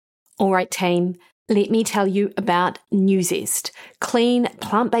All right, team, let me tell you about Nuzest, clean,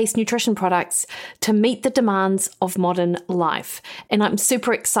 plant-based nutrition products to meet the demands of modern life. And I'm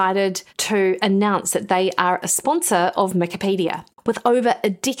super excited to announce that they are a sponsor of Wikipedia. With over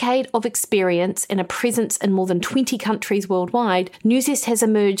a decade of experience and a presence in more than 20 countries worldwide, Nuzest has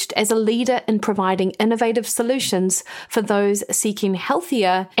emerged as a leader in providing innovative solutions for those seeking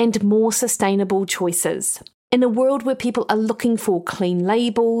healthier and more sustainable choices. In a world where people are looking for clean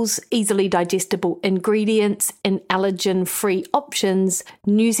labels, easily digestible ingredients, and allergen-free options,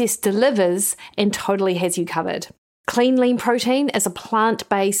 Nuzest delivers and totally has you covered. Clean Lean Protein is a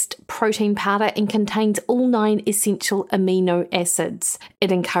plant-based protein powder and contains all 9 essential amino acids.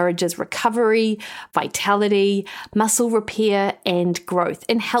 It encourages recovery, vitality, muscle repair, and growth,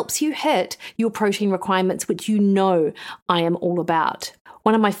 and helps you hit your protein requirements, which you know I am all about.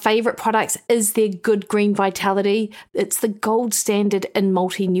 One of my favorite products is their Good Green Vitality. It's the gold standard in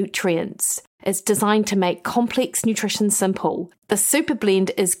multi-nutrients. It's designed to make complex nutrition simple. The super blend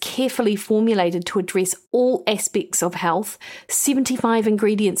is carefully formulated to address all aspects of health, 75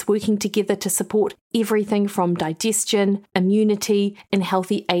 ingredients working together to support everything from digestion, immunity, and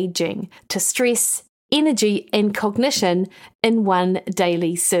healthy aging to stress, energy, and cognition in one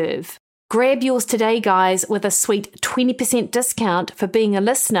daily serve. Grab yours today, guys, with a sweet 20% discount for being a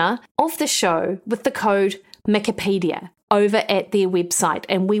listener of the show with the code Wikipedia over at their website,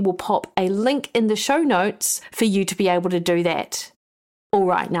 and we will pop a link in the show notes for you to be able to do that. All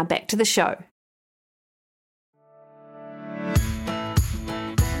right, now back to the show.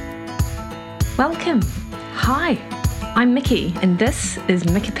 Welcome. Hi, I'm Mickey, and this is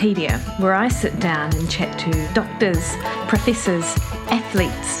Wikipedia, where I sit down and chat to doctors, professors,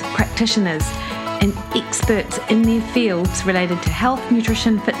 athletes, practitioners, and experts in their fields related to health,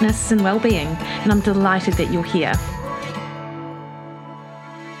 nutrition, fitness, and well-being. And I'm delighted that you're here.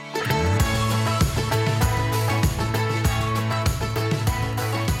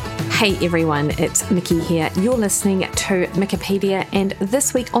 Hey everyone, it's Mickey here. You're listening to Wikipedia, and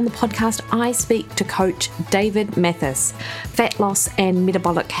this week on the podcast I speak to Coach David Mathas, fat loss and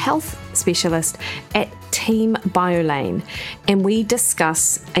metabolic health specialist at Team BioLane, and we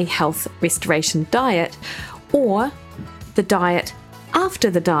discuss a health restoration diet, or the diet after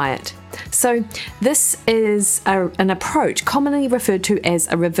the diet. So this is an approach commonly referred to as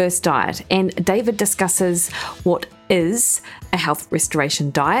a reverse diet, and David discusses what is a health restoration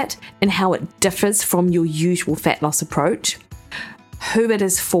diet and how it differs from your usual fat loss approach, who it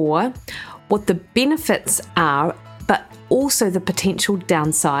is for, what the benefits are, but also the potential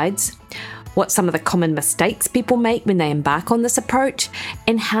downsides, what some of the common mistakes people make when they embark on this approach,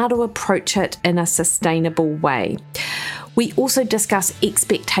 and how to approach it in a sustainable way. We also discuss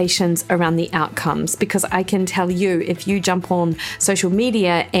expectations around the outcomes, because I can tell you, if you jump on social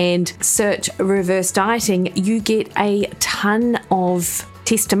media and search reverse dieting, you get a ton of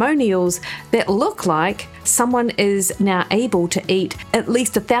testimonials that look like someone is now able to eat at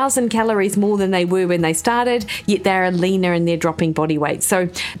least 1,000 calories more than they were when they started, yet they're leaner and they're dropping body weight. So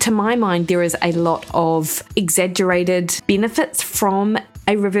to my mind, there is a lot of exaggerated benefits from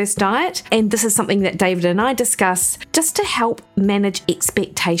a reverse diet, and this is something that David and I discuss just to help manage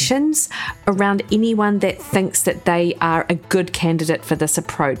expectations around anyone that thinks that they are a good candidate for this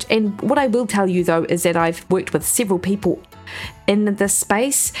approach. And what I will tell you though is that I've worked with several people in this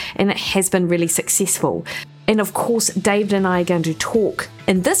space, and it has been really successful. And of course, David and I are going to talk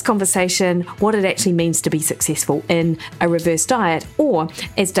in this conversation what it actually means to be successful in a reverse diet, or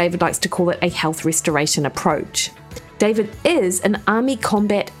as David likes to call it, a health restoration approach. David is an Army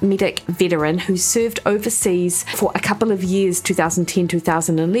combat medic veteran who served overseas for a couple of years,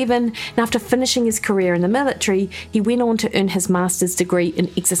 2010-2011, and after finishing his career in the military, he went on to earn his master's degree in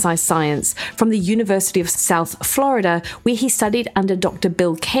exercise science from the University of South Florida, where he studied under Dr.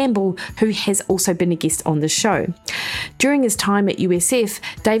 Bill Campbell, who has also been a guest on the show. During his time at USF,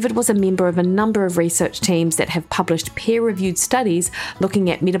 David was a member of a number of research teams that have published peer-reviewed studies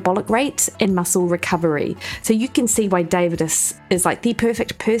looking at metabolic rates and muscle recovery. So you can see why David is like the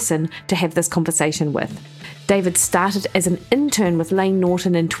perfect person to have this conversation with. David started as an intern with Lane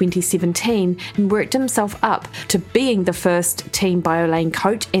Norton in 2017 and worked himself up to being the first Team BioLane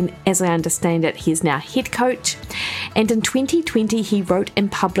coach, and as I understand it, he is now head coach. And in 2020, he wrote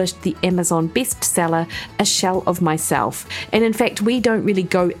and published the Amazon bestseller, A Shell of Myself. And in fact, we don't really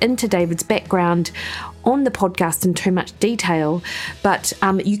go into David's background on the podcast in too much detail, but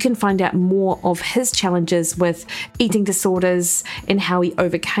you can find out more of his challenges with eating disorders and how he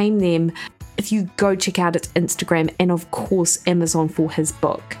overcame them if you go check out his Instagram and of course Amazon for his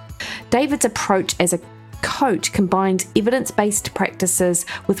book. David's approach as a coach combines evidence-based practices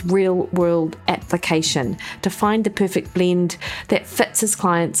with real-world application to find the perfect blend that fits his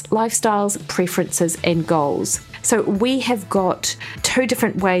clients' lifestyles, preferences, and goals. So we have got 2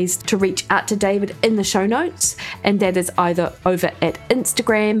 different ways to reach out to David in the show notes, and that is either over at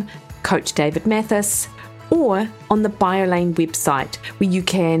Instagram, Coach David Mathas, or on the BioLane website, where you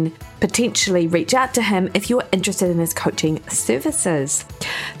can potentially reach out to him if you're interested in his coaching services.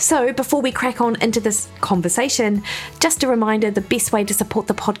 So before we crack on into this conversation, just a reminder, the best way to support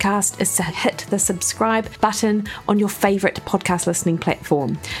the podcast is to hit the subscribe button on your favorite podcast listening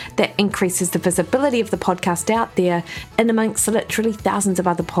platform. That increases the visibility of the podcast out there in amongst literally thousands of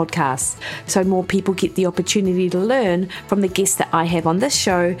other podcasts, so more people get the opportunity to learn from the guests that I have on this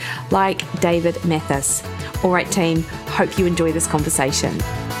show, like David Mathas. All right, team, hope you enjoy this conversation.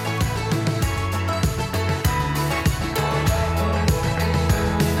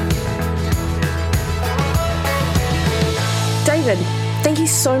 David, thank you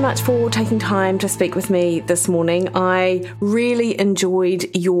so much for taking time to speak with me this morning. I really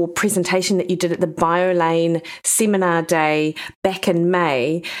enjoyed your presentation that you did at the BioLane seminar day back in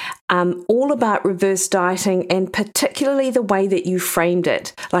May, all about reverse dieting, and particularly the way that you framed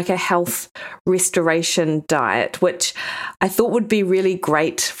it, like a health restoration diet, which I thought would be really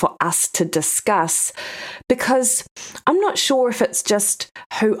great for us to discuss, because I'm not sure if it's just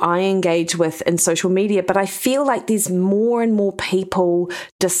who I engage with in social media, but I feel like there's more and more people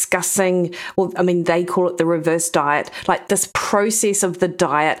discussing, well, I mean, they call it the reverse diet, like this process of the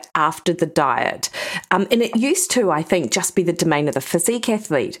diet after the diet. And it used to, I think, just be the domain of the physique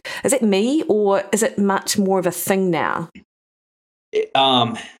athlete. Is it me, or is it much more of a thing now?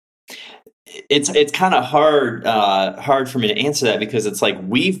 It's kind of hard for me to answer that, because it's like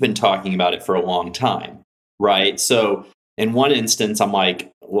we've been talking about it for a long time, right? So in one instance, I'm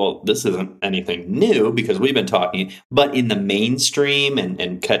like, well, this isn't anything new because we've been talking, but in the mainstream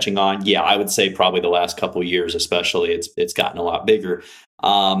and catching on, yeah, I would say probably the last couple of years, especially, it's gotten a lot bigger.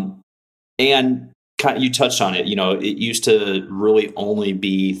 And you touched on it, it used to really only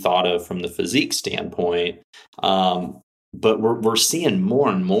be thought of from the physique standpoint. But we're seeing more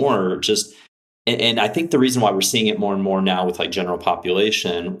and more just, and I think the reason why we're seeing it more and more now with like general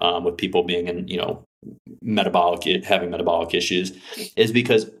population, with people being in, having metabolic issues, is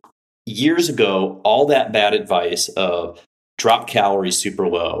because years ago, all that bad advice of drop calories super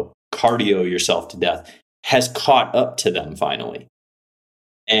low, cardio yourself to death has caught up to them finally.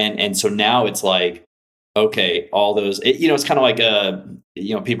 And so now it's like, okay, all those, it's kind of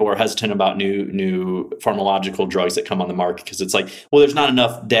like, people are hesitant about new pharmacological drugs that come on the market, because it's like, well, there's not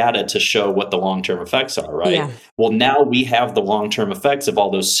enough data to show what the long-term effects are, right? Yeah. Well, now we have the long-term effects of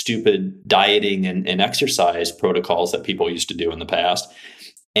all those stupid dieting and exercise protocols that people used to do in the past.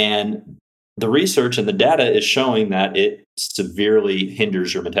 And the research and the data is showing that it severely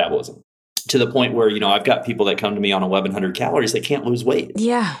hinders your metabolism, to the point where, I've got people that come to me on 1,100 calories that can't lose weight.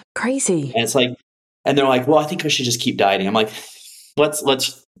 Yeah, crazy. And it's like, and they're like, well, I think I should just keep dieting. I'm like,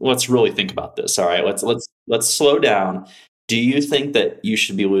 let's really think about this. All right, let's slow down. Do you think that you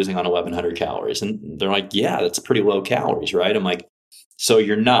should be losing on 1,100 calories? And they're like, yeah, that's pretty low calories, right? I'm like, so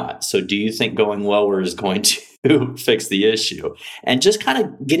you're not. So do you think going lower is going to fix the issue? And just kind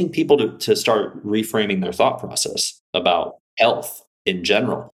of getting people to start reframing their thought process about health in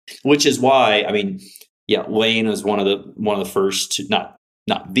general, which is why, I mean, yeah, Lane is one of the first to, not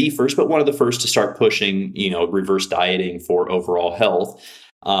the first, but one of the first to start pushing, reverse dieting for overall health.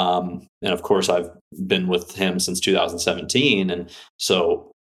 And of course, I've been with him since 2017. And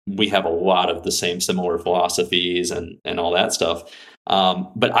so we have a lot of the same similar philosophies and all that stuff.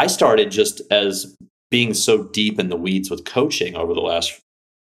 But I started just as being so deep in the weeds with coaching over the last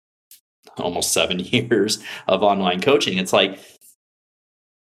almost 7 years of online coaching. It's like,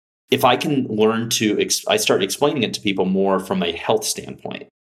 if I can learn I start explaining it to people more from a health standpoint,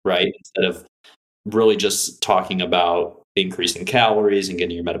 right? Instead of really just talking about increasing calories and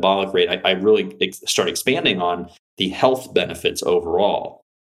getting your metabolic rate, I really start expanding on the health benefits overall,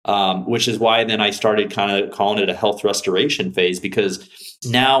 which is why then I started kind of calling it a health restoration phase, because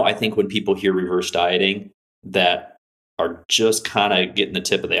now I think when people hear reverse dieting that are just kind of getting the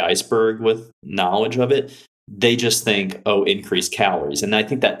tip of the iceberg with knowledge of it, they just think, oh, increased calories. And I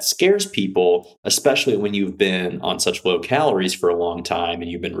think that scares people, especially when you've been on such low calories for a long time and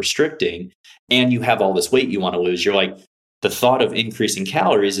you've been restricting and you have all this weight you want to lose. You're like, the thought of increasing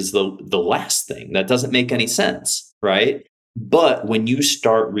calories is the last thing. That doesn't make any sense, right? But when you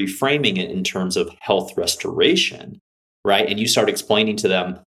start reframing it in terms of health restoration, right, and you start explaining to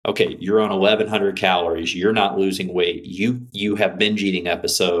them, okay, you're on 1,100 calories, you're not losing weight, you have binge eating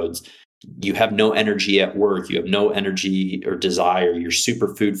episodes, you have no energy at work, you have no energy or desire, you're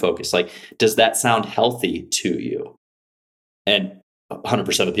super food focused. Like, does that sound healthy to you? And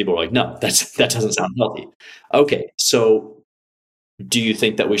 100% of people are like, no, that doesn't sound healthy. Okay, so do you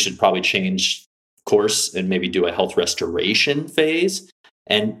think that we should probably change course and maybe do a health restoration phase?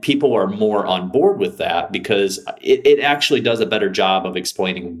 And people are more on board with that because it actually does a better job of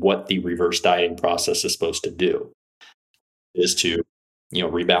explaining what the reverse dieting process is supposed to do. Is to,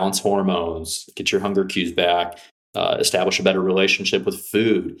 rebalance hormones, get your hunger cues back, establish a better relationship with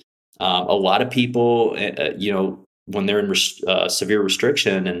food. A lot of people, when they're in severe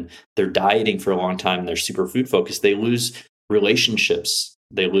restriction and they're dieting for a long time and they're super food focused, they lose relationships.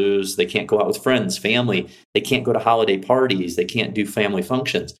 They can't go out with friends, family. They can't go to holiday parties. They can't do family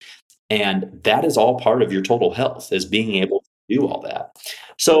functions. And that is all part of your total health, is being able to do all that.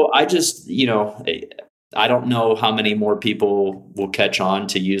 So I just, I don't know how many more people will catch on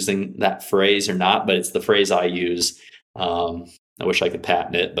to using that phrase or not, but it's the phrase I use. I wish I could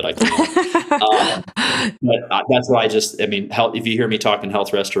patent it, but I can't. But that's why health, if you hear me talking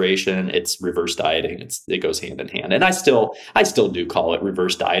health restoration, it's reverse dieting. It goes hand in hand. And I still do call it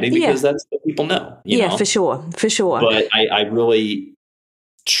reverse dieting because that's what people know. You know? For sure. But I really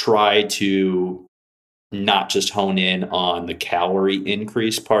try to not just hone in on the calorie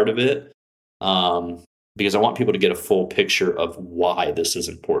increase part of it. Because I want people to get a full picture of why this is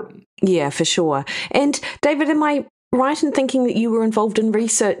important. Yeah, for sure. And David, am I right in thinking that you were involved in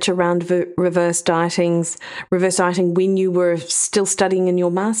research around reverse dieting when you were still studying in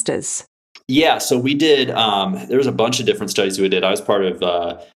your master's? Yeah, so we did, there was a bunch of different studies we did. I was part of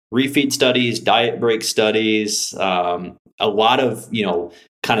refeed studies, diet break studies, a lot of,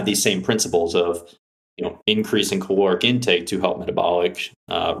 kind of these same principles of, increasing caloric intake to help metabolic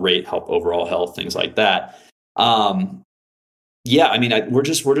rate, help overall health, things like that. We're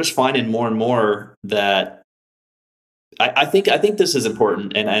just finding more and more that I think this is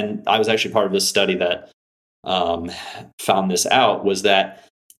important. And I was actually part of this study that found this out, was that,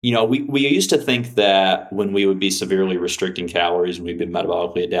 we used to think that when we would be severely restricting calories and we've been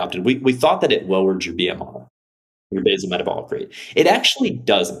metabolically adapted, we thought that it lowered your BMR, your basal metabolic rate. It actually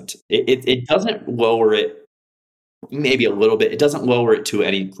doesn't. It doesn't lower it, maybe a little bit. It doesn't lower it to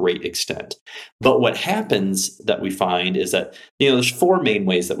any great extent. But what happens that we find is that, there's 4 main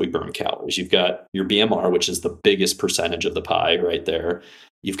ways that we burn calories. You've got your BMR, which is the biggest percentage of the pie right there.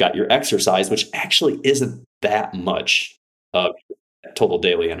 You've got your exercise, which actually isn't that much of total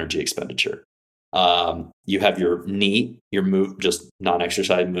daily energy expenditure. You have your NEAT, your just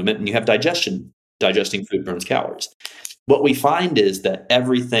non-exercise movement, and you have digestion. Digesting food burns calories. What we find is that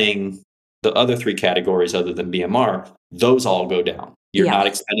everything, the other 3 categories other than BMR, those all go down. You're not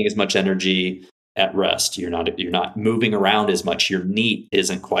expending as much energy at rest. You're not moving around as much. Your NEAT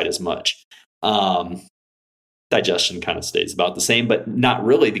isn't quite as much. Digestion kind of stays about the same, but not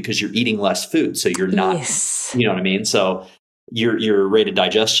really, because you're eating less food. So you're not, you know what I mean? So your rate of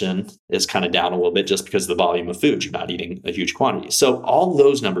digestion is kind of down a little bit just because of the volume of food. You're not eating a huge quantity. So all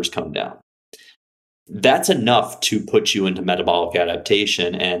those numbers come down. That's enough to put you into metabolic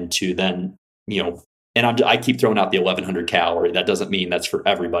adaptation, and to then, and I keep throwing out the 1,100 calorie. That doesn't mean that's for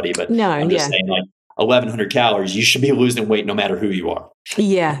everybody, but I'm just saying, like, 1,100 calories, you should be losing weight no matter who you are.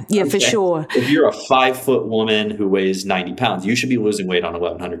 Yeah, for sure. If you're a 5-foot woman who weighs 90 pounds, you should be losing weight on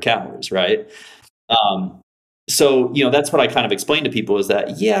 1,100 calories, right? So, that's what I kind of explain to people, is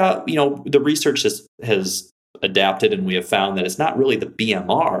that, the research has adapted, and we have found that it's not really the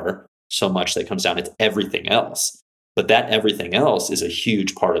BMR so much that comes down, it's everything else. But that everything else is a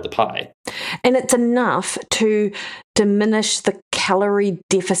huge part of the pie. And it's enough to diminish the calorie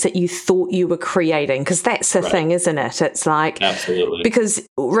deficit you thought you were creating, because that's the thing, isn't it? It's like, absolutely, because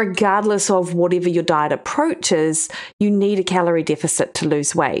regardless of whatever your diet approach is, you need a calorie deficit to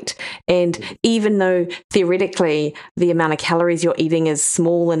lose weight. And even though theoretically the amount of calories you're eating is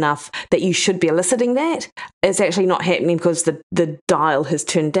small enough that you should be eliciting that, it's actually not happening because the dial has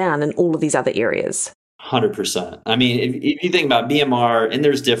turned down in all of these other areas. 100%. I mean, if you think about BMR, and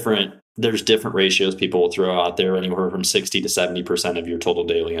there's different ratios people will throw out there, anywhere from 60 to 70% of your total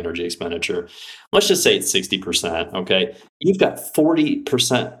daily energy expenditure. Let's just say it's 60%. Okay. You've got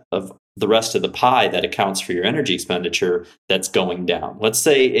 40% of the rest of the pie that accounts for your energy expenditure that's going down. Let's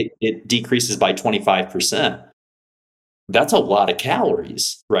say it decreases by 25%. That's a lot of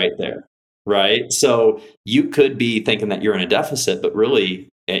calories right there. Right. So you could be thinking that you're in a deficit, but really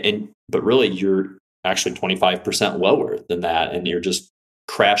you're actually 25% lower than that, and you're just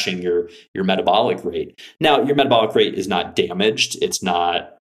crashing your metabolic rate. Now, your metabolic rate is not damaged; it's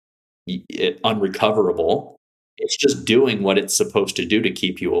not unrecoverable. It's just doing what it's supposed to do to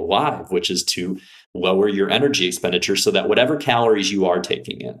keep you alive, which is to lower your energy expenditure so that whatever calories you are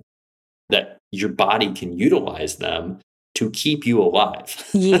taking in, that your body can utilize them to keep you alive.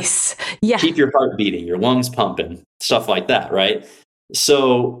 Yes. Yeah. Keep your heart beating, your lungs pumping, stuff like that, right?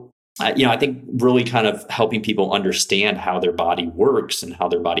 So, I think really kind of helping people understand how their body works and how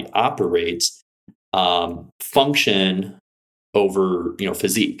their body operates, function over,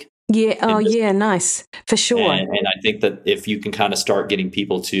 physique. Yeah. Oh, yeah. Nice. For sure. And I think that if you can kind of start getting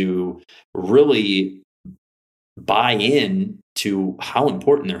people to really buy in to how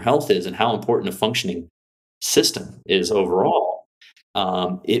important their health is and how important a functioning system is overall,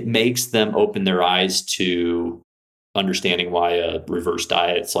 it makes them open their eyes to understanding why a reverse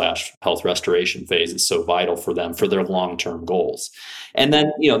diet / health restoration phase is so vital for them for their long-term goals. And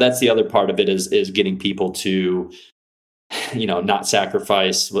then, that's the other part of it is getting people to, not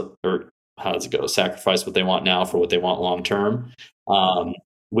sacrifice or how does it go? Sacrifice what they want now for what they want long-term.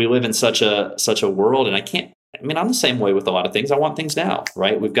 We live in such a world, and I'm the same way with a lot of things. I want things now,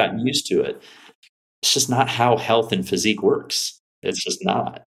 right? We've gotten used to it. It's just not how health and physique works. It's just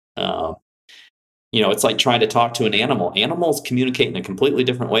not. It's like trying to talk to an animal. Animals communicate in a completely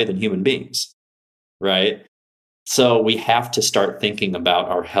different way than human beings, right? So we have to start thinking about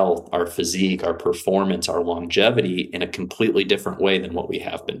our health, our physique, our performance, our longevity in a completely different way than what we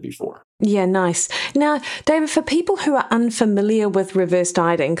have been before. Yeah, nice. Now, David, for people who are unfamiliar with reverse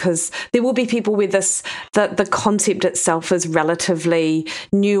dieting, because there will be people where the concept itself is relatively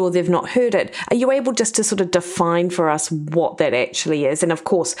new or they've not heard it, are you able just to sort of define for us what that actually is? And of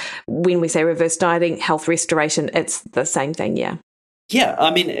course, when we say reverse dieting, health restoration, it's the same thing, yeah.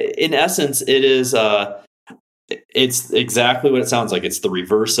 Yeah, in essence, it is... it's exactly what it sounds like. It's the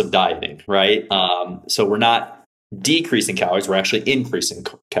reverse of dieting, right? So we're not decreasing calories, we're actually increasing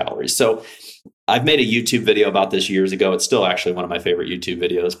calories. So I've made a YouTube video about this years ago. It's still actually one of my favorite YouTube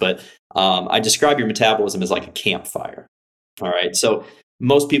videos, but I describe your metabolism as like a campfire. All right. So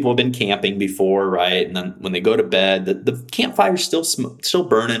most people have been camping before, right? And then when they go to bed, the campfire's still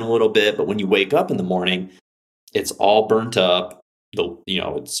burning a little bit, but when you wake up in the morning, it's all burnt up.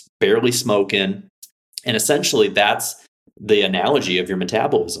 It's barely smoking. And essentially, that's the analogy of your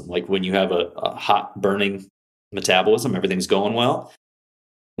metabolism. Like when you have a hot burning metabolism, everything's going well.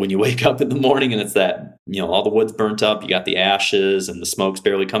 When you wake up in the morning and it's that, all the wood's burnt up, you got the ashes and the smoke's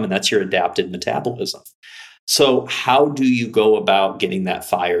barely coming, that's your adapted metabolism. So how do you go about getting that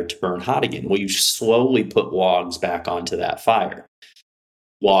fire to burn hot again? Well, you slowly put logs back onto that fire.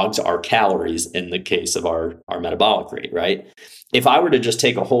 Logs are calories in the case of our metabolic rate, right? If I were to just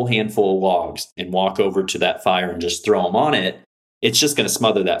take a whole handful of logs and walk over to that fire and just throw them on it, it's just going to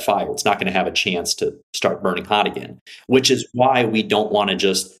smother that fire. It's not going to have a chance to start burning hot again, which is why we don't want to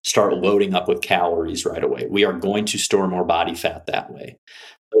just start loading up with calories right away. We are going to store more body fat that way.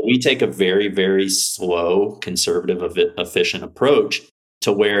 So we take a very, very slow, conservative, efficient approach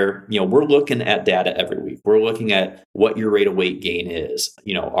to where, we're looking at data every week. We're looking at what your rate of weight gain is.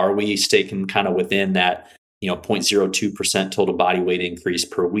 Are we staying kind of within that, 0.02% total body weight increase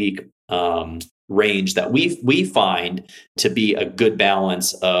per week range that we find to be a good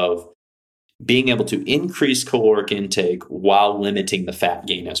balance of being able to increase caloric intake while limiting the fat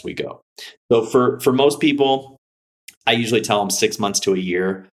gain as we go. So for most people, I usually tell them 6 months to a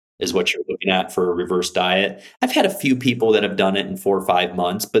year is what you're looking at for a reverse diet. I've had a few people that have done it in 4 or 5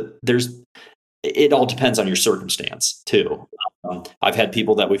 months, but it all depends on your circumstance too. I've had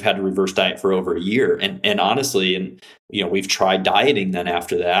people that we've had to reverse diet for over a year, and honestly, we've tried dieting then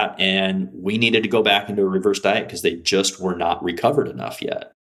after that, and we needed to go back into a reverse diet because they just were not recovered enough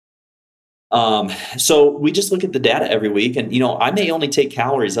yet. So we just look at the data every week, and I may only take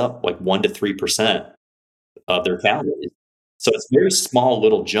calories up like 1 to 3% of their calories. So it's very small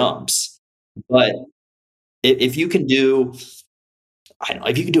little jumps. But if you can do,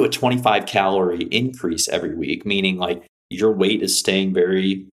 if you can do a 25 calorie increase every week, meaning like your weight is staying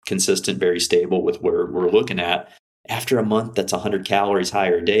very consistent, very stable with where we're looking at, after a month, that's 100 calories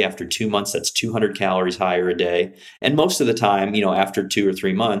higher a day. After 2 months, that's 200 calories higher a day. And most of the time, after 2 or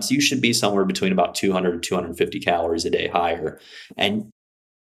 3 months, you should be somewhere between about 200 and 250 calories a day higher. And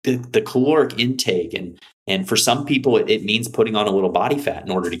the caloric intake, and for some people, it means putting on a little body fat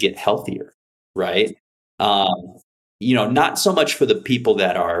in order to get healthier, right? Not so much for the people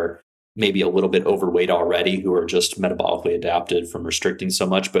that are maybe a little bit overweight already, who are just metabolically adapted from restricting so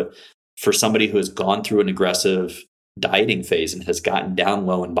much, but for somebody who has gone through an aggressive dieting phase and has gotten down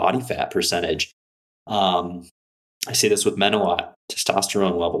low in body fat percentage. I see this with men a lot.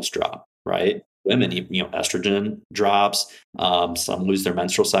 Testosterone levels drop, right? women, estrogen drops. Some lose their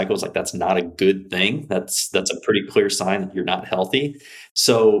menstrual cycles. Like that's not a good thing. That's a pretty clear sign that you're not healthy.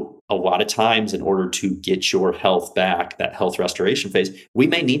 So a lot of times, in order to get your health back, that health restoration phase, we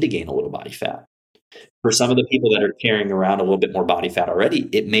may need to gain a little body fat. For some of the people that are carrying around a little bit more body fat already,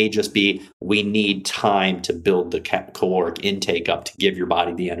 it may just be we need time to build the caloric intake up to give your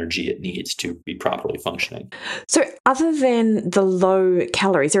body the energy it needs to be properly functioning. So other than the low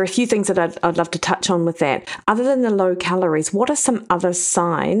calories, there are a few things that I'd love to touch on with that. Other than the low calories, what are some other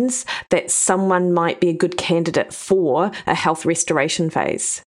signs that someone might be a good candidate for a health restoration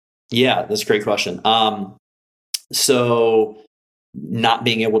phase? Yeah, that's a great question. So not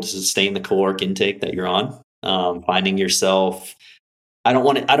being able to sustain the caloric intake that you're on, finding yourself, I don't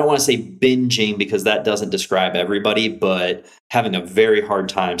want to say binging because that doesn't describe everybody, but having a very hard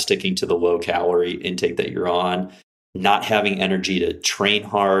time sticking to the low calorie intake that you're on, not having energy to train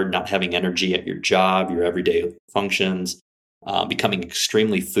hard, not having energy at your job, your everyday functions, becoming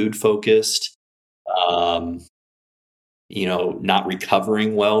extremely food focused, not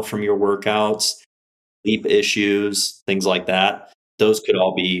recovering well from your workouts, sleep issues, things like that. Those could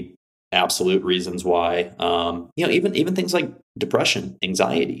all be absolute reasons why. Even things like depression,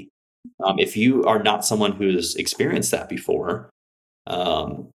 anxiety. If you are not someone who's experienced that before,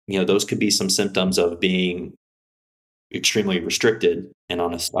 those could be some symptoms of being extremely restricted and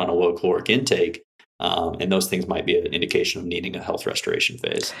on a low caloric intake. And those things might be an indication of needing a health restoration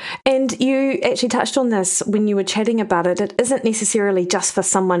phase. And you actually touched on this when you were chatting about it. It isn't necessarily just for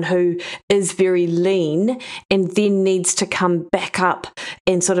someone who is very lean and then needs to come back up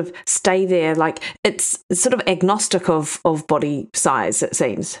and sort of stay there. Like it's sort of agnostic of body size, it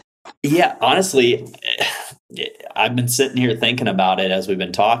seems. Yeah, honestly, I've been sitting here thinking about it as we've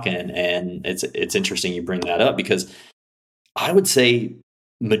been talking, and it's interesting you bring that up because I would say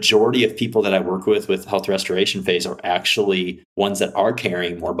majority of people that I work with health restoration phase are actually ones that are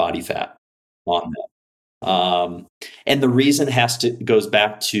carrying more body fat on them. And the reason goes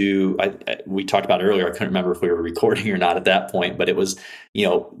back to, we talked about earlier, I couldn't remember if we were recording or not at that point, but it was,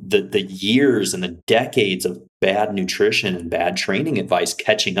 the years and the decades of bad nutrition and bad training advice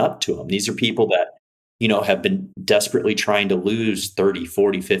catching up to them. These are people that, have been desperately trying to lose 30,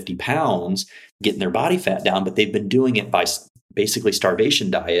 40, 50 pounds, getting their body fat down, but they've been doing it by basically starvation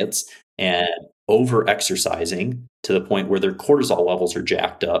diets and over exercising to the point where their cortisol levels are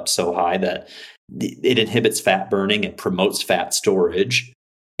jacked up so high that it inhibits fat burning, it promotes fat storage,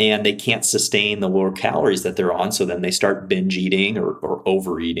 and they can't sustain the lower calories that they're on. So then they start binge eating or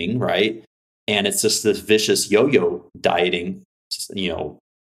overeating, right? And it's just this vicious yo-yo dieting,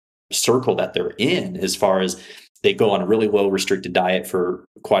 circle that they're in, as far as they go on a really low restricted diet for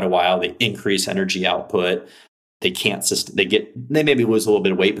quite a while. They increase energy output. They maybe lose a little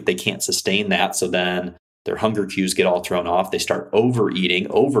bit of weight, but they can't sustain that. So then their hunger cues get all thrown off. They start overeating,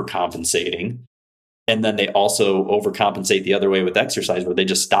 overcompensating. And then they also overcompensate the other way with exercise, where they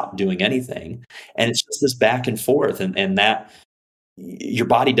just stop doing anything. And it's just this back and forth. And that your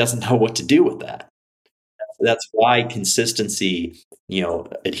body doesn't know what to do with that. That's why consistency,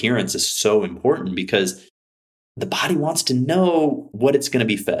 adherence is so important, because the body wants to know what it's going to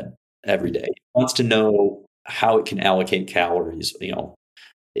be fed every day. It wants to know how it can allocate calories.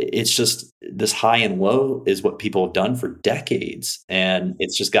 It's just this high and low is what people have done for decades, and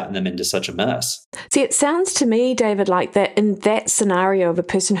it's just gotten them into such a mess. See, it sounds to me, David, like that in that scenario of a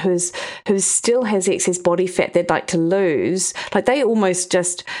person who still has excess body fat they'd like to lose, like they almost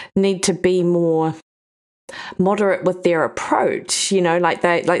just need to be more moderate with their approach,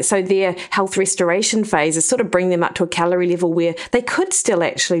 so their health restoration phase is sort of bring them up to a calorie level where they could still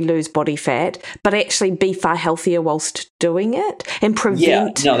actually lose body fat, but actually be far healthier whilst doing it and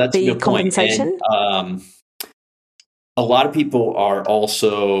prevent the compensation. And, a lot of people are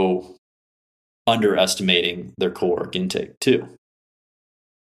also underestimating their caloric intake too.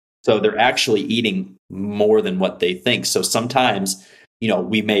 So they're actually eating more than what they think. So sometimes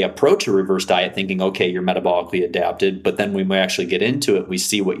we may approach a reverse diet thinking, okay, you're metabolically adapted, but then when we actually get into it, we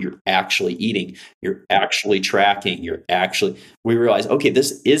see what you're actually eating. You're actually tracking. We realize, okay,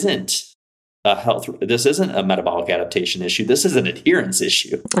 this isn't a metabolic adaptation issue. This is an adherence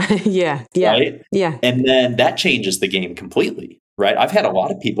issue. Yeah. Right? Yeah. And then that changes the game completely, right? I've had a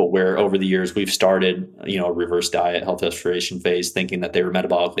lot of people where over the years we've started, a reverse diet, health restoration phase, thinking that they were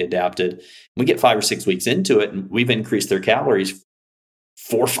metabolically adapted. We get 5 or 6 weeks into it and we've increased their calories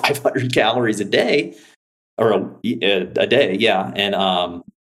 400 or 500 calories a day, or a day. Yeah. And,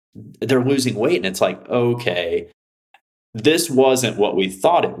 they're losing weight, and it's like, okay, this wasn't what we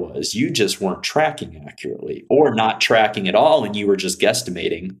thought it was. You just weren't tracking accurately, or not tracking at all. And you were just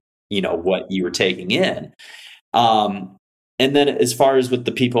guesstimating, what you were taking in. And then as far as with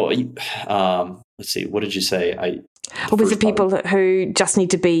the people, let's see, what did you say? Or was it people who just need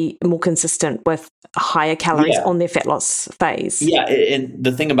to be more consistent with higher calories on their fat loss phase? Yeah. And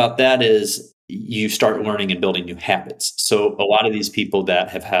the thing about that is you start learning and building new habits. So a lot of these people that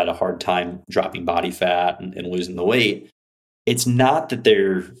have had a hard time dropping body fat and losing the weight, it's not that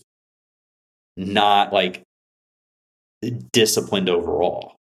they're not like disciplined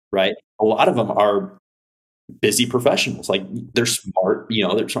overall, right? A lot of them are busy professionals. Like they're smart,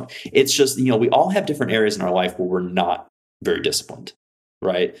 they're smart. It's just, we all have different areas in our life where we're not very disciplined,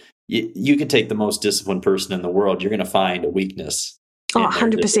 right? You can take the most disciplined person in the world. You're going to find a weakness.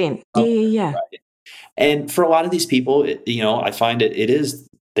 100%. Yeah. Right? And for a lot of these people, I find it is,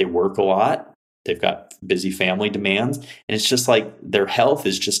 they work a lot. They've got busy family demands. And it's just like their health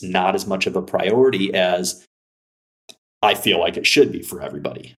is just not as much of a priority as I feel like it should be for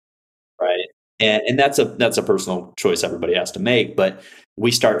everybody. Right. And that's a personal choice everybody has to make. But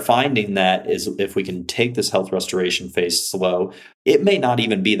we start finding that is if we can take this health restoration phase slow, it may not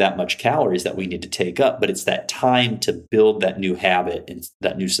even be that much calories that we need to take up, but it's that time to build that new habit and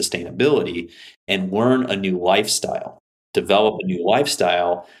that new sustainability and learn a new lifestyle, develop a new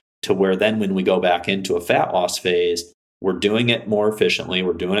lifestyle to where then when we go back into a fat loss phase, we're doing it more efficiently,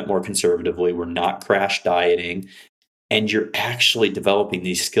 we're doing it more conservatively, we're not crash dieting, and you're actually developing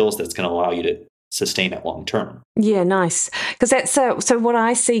these skills that's going to allow you to sustain it long term. Yeah, nice. Because that's so what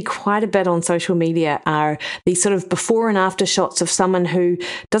I see quite a bit on social media are these sort of before and after shots of someone who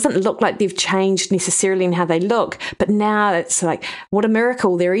doesn't look like they've changed necessarily in how they look, but now it's like, what a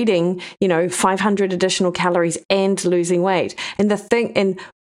miracle, they're eating, 500 additional calories and losing weight. And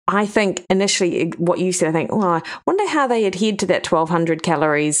I think initially what you said, I think, I wonder how they adhered to that 1,200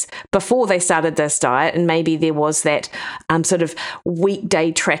 calories before they started this diet. And maybe there was that sort of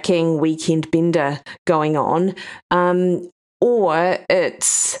weekday tracking, weekend bender going on. Or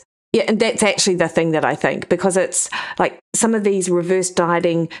it's, and that's actually the thing that I think, because it's like some of these reverse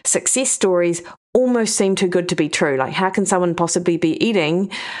dieting success stories almost seem too good to be true. Like, how can someone possibly be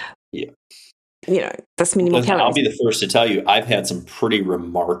eating this many more calories? I'll be the first to tell you, I've had some pretty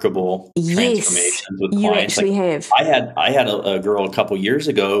remarkable transformations with clients. You actually have. I had a girl a couple years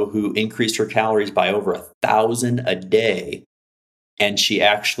ago who increased her calories by over 1,000 a day, and she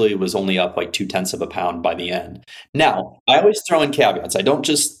actually was only up like 0.2 of a pound by the end. Now, I always throw in caveats. I don't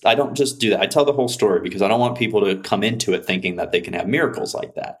just do that. I tell the whole story because I don't want people to come into it thinking that they can have miracles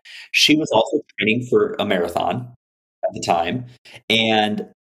like that. She was also training for a marathon at the time, and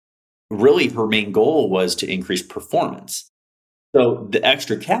really her main goal was to increase performance. So the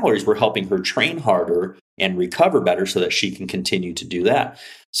extra calories were helping her train harder and recover better so that she can continue to do that.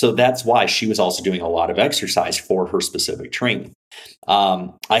 So that's why she was also doing a lot of exercise for her specific training.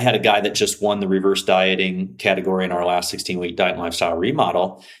 I had a guy that just won the reverse dieting category in our last 16-week diet and lifestyle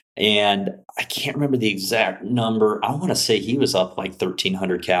remodel. And I can't remember the exact number. I want to say he was up like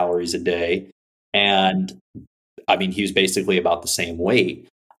 1,300 calories a day. And I mean, he was basically about the same weight.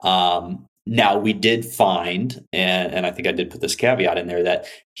 Now we did find, and I think I did put this caveat in there, that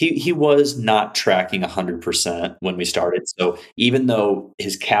he was not tracking 100% when we started. So even though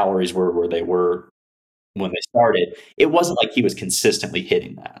his calories were where they were when they started, it wasn't like he was consistently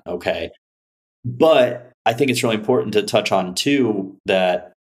hitting that. Okay. But I think it's really important to touch on too,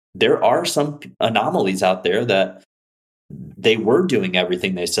 that there are some anomalies out there that they were doing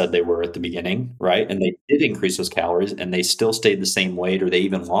everything they said they were at the beginning, right? And they did increase those calories and they still stayed the same weight, or they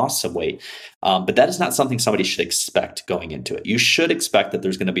even lost some weight. But that is not something somebody should expect going into it. You should expect that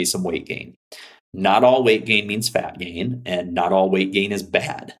there's going to be some weight gain. Not all weight gain means fat gain, and not all weight gain is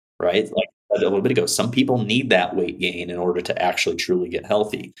bad, right? Like I said a little bit ago, some people need that weight gain in order to actually truly get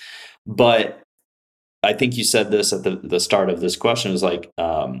healthy. But I think you said this at the start of this question, is like,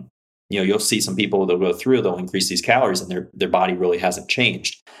 you'll see some people, they'll go through, they'll increase these calories and their body really hasn't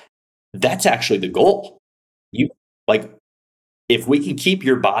changed. That's actually the goal. If we can keep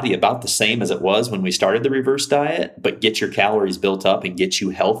your body about the same as it was when we started the reverse diet, but get your calories built up and get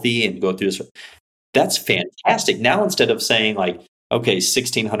you healthy and go through this, that's fantastic. Now, instead of saying like, okay,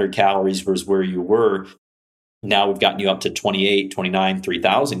 1,600 calories was where you were, now we've gotten you up to 28, 29,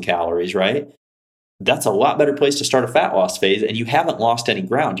 3,000 calories, right? That's a lot better place to start a fat loss phase, and you haven't lost any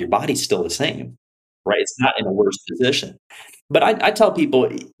ground. Your body's still the same, right? It's not in a worse position. But I tell people,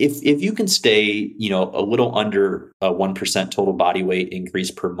 if you can stay, a little under a 1% total body weight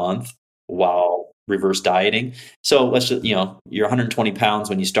increase per month while reverse dieting. So let's just, you're 120 pounds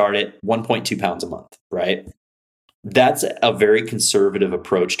when you start it, 1.2 pounds a month, right? That's a very conservative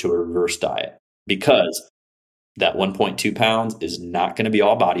approach to a reverse diet, because that 1.2 pounds is not going to be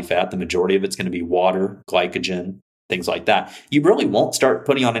all body fat. The majority of it's going to be water, glycogen, things like that. You really won't start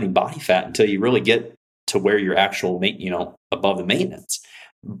putting on any body fat until you really get to where you're above the maintenance.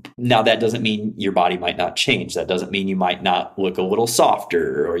 Now, that doesn't mean your body might not change. That doesn't mean you might not look a little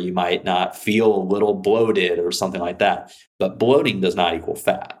softer, or you might not feel a little bloated or something like that. But bloating does not equal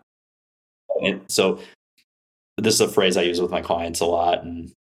fat. And so this is a phrase I use with my clients a lot,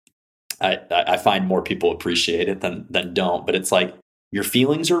 and I find more people appreciate it than don't. But it's like, your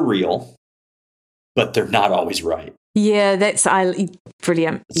feelings are real, but they're not always right. Yeah,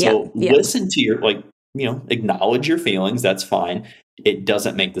 brilliant. So listen to your, acknowledge your feelings. That's fine. It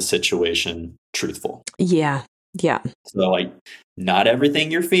doesn't make the situation truthful. Yeah. So not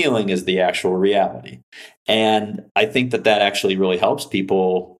everything you're feeling is the actual reality. And I think that actually really helps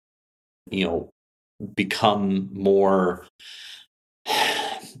people, become more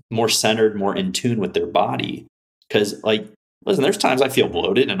centered, more in tune with their body. Because listen, there's times I feel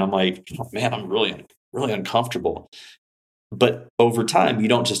bloated and I'm like, oh, man, I'm really, really uncomfortable. But over time, you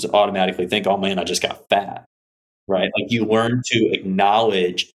don't just automatically think, oh man, I just got fat, right? You learn to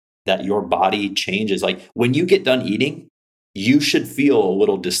acknowledge that your body changes. When you get done eating, you should feel a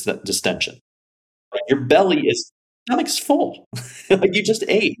little distension. Your stomach's full. You just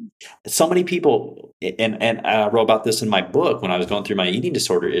ate. So many people, and I wrote about this in my book when I was going through my eating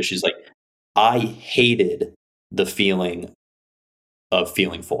disorder issues. I hated the feeling of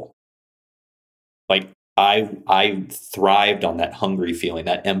feeling full. I thrived on that hungry feeling,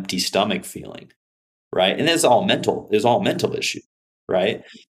 that empty stomach feeling, right? And it's all mental. It's all mental issue, right?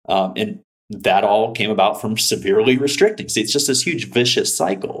 And that all came about from severely restricting. See, it's just this huge vicious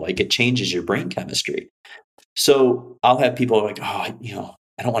cycle. It changes your brain chemistry. So I'll have people I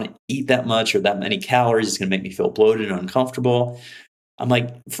don't want to eat that much or that many calories. It's going to make me feel bloated and uncomfortable. I'm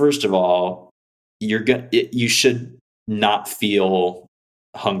like, first of all, you should not feel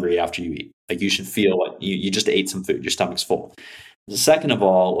hungry after you eat. You should feel like you just ate some food, your stomach's full. Second of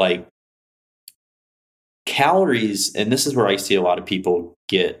all, calories, and this is where I see a lot of people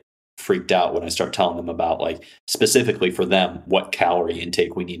get freaked out when I start telling them about specifically for them, what calorie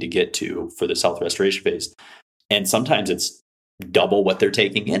intake we need to get to for this health restoration phase. And sometimes it's double what they're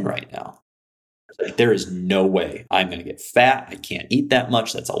taking in right now. There is no way I'm going to get fat. I can't eat that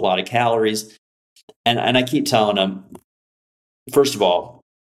much. That's a lot of calories. And I keep telling them, first of all,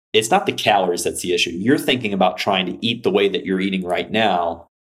 it's not the calories that's the issue. You're thinking about trying to eat the way that you're eating right now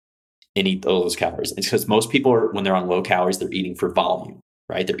and eat those calories. It's because most people when they're on low calories, they're eating for volume,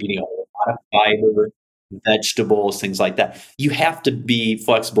 right? They're eating a lot of fiber, vegetables, things like that. You have to be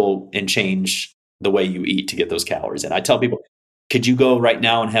flexible and change the way you eat to get those calories in. I tell people, could you go right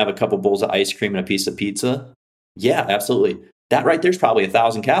now and have a couple bowls of ice cream and a piece of pizza? Yeah, absolutely. That right there's probably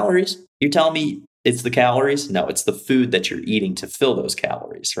 1,000 calories. You're telling me it's the calories? No, it's the food that you're eating to fill those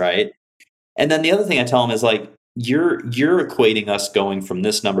calories, right? And then the other thing I tell them is you're equating us going from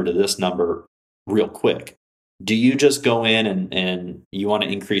this number to this number real quick. Do you just go in and you want to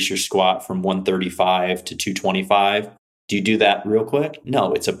increase your squat from 135 to 225? Do you do that real quick?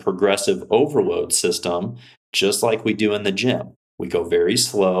 No, it's a progressive overload system, just like we do in the gym. We go very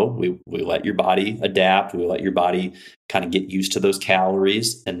slow. We let your body adapt. We let your body kind of get used to those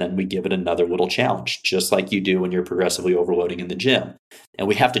calories. And then we give it another little challenge, just like you do when you're progressively overloading in the gym. And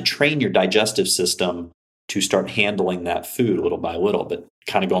we have to train your digestive system to start handling that food little by little. But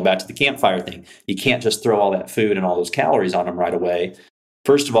kind of going back to the campfire thing, you can't just throw all that food and all those calories on them right away.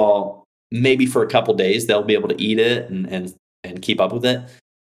 First of all, maybe for a couple days, they'll be able to eat it and keep up with it.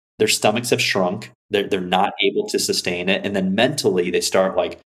 Their stomachs have shrunk. They're not able to sustain it. And then mentally they start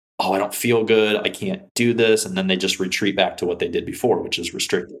oh, I don't feel good. I can't do this. And then they just retreat back to what they did before, which is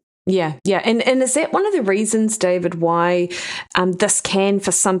restricted. Yeah. And is that one of the reasons, David, why this can,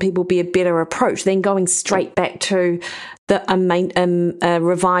 for some people, be a better approach than going straight back to a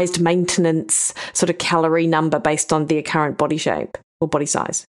revised maintenance sort of calorie number based on their current body shape or body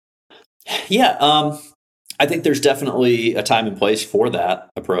size? Yeah. I think there's definitely a time and place for that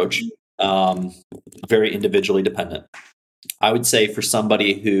approach. Very individually dependent. I would say for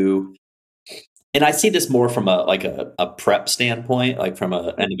somebody who, and I see this more from a prep standpoint, from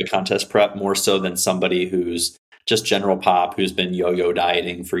a end of a contest prep, more so than somebody who's just general pop, who's been yo-yo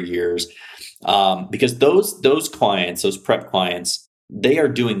dieting for years. Because those clients, those prep clients, they are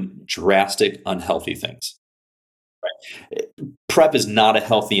doing drastic, unhealthy things. Right? Prep is not a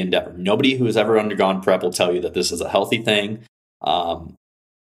healthy endeavor. Nobody who has ever undergone prep will tell you that this is a healthy thing.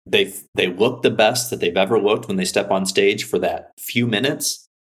 They look the best that they've ever looked when they step on stage for that few minutes,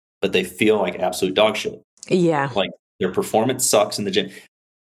 but they feel like absolute dog shit. Yeah. Their performance sucks in the gym.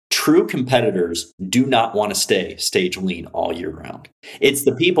 true competitors do not want to stay stage lean all year round. It's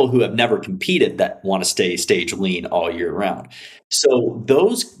the people who have never competed that want to stay stage lean all year round. So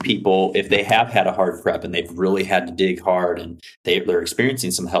those people, if they have had a hard prep and they've really had to dig hard and they're experiencing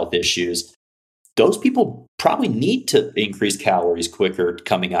some health issues, those people probably need to increase calories quicker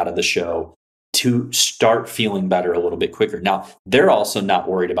coming out of the show to start feeling better a little bit quicker. Now, they're also not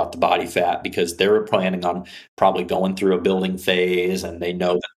worried about the body fat because they're planning on probably going through a building phase, and they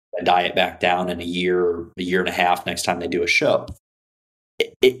know that they diet back down in a year or a year and a half next time they do a show.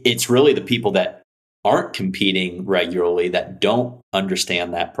 It's really the people that aren't competing regularly, that don't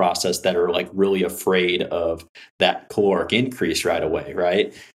understand that process, that are like really afraid of that caloric increase right away,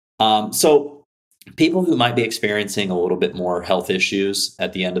 right? So people who might be experiencing a little bit more health issues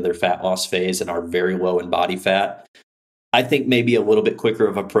at the end of their fat loss phase and are very low in body fat, I think maybe a little bit quicker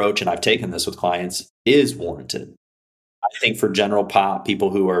of approach, and I've taken this with clients, is warranted. I think for general pop,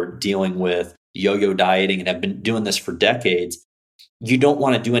 people who are dealing with yo-yo dieting and have been doing this for decades, you don't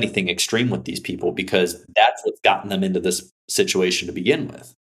want to do anything extreme with these people because that's what's gotten them into this situation to begin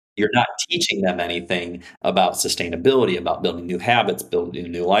with. You're not teaching them anything about sustainability, about building new habits, building a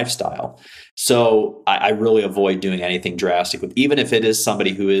new lifestyle. So I really avoid doing anything drastic with, even if it is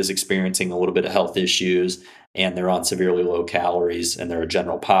somebody who is experiencing a little bit of health issues and they're on severely low calories and they're a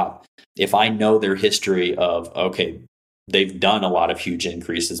general pop. If I know their history of, okay, they've done a lot of huge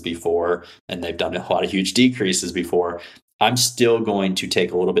increases before and they've done a lot of huge decreases before, I'm still going to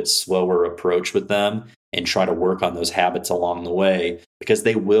take a little bit slower approach with them and try to work on those habits along the way, because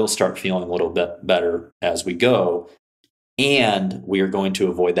they will start feeling a little bit better as we go. And we are going to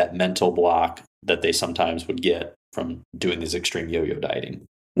avoid that mental block that they sometimes would get from doing this extreme yo-yo dieting.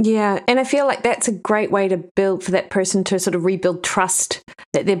 Yeah, and I feel like that's a great way to build for that person to sort of rebuild trust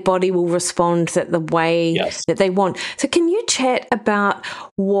that their body will respond that the way that they want. So can you chat about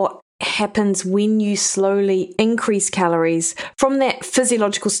what happens when you slowly increase calories from that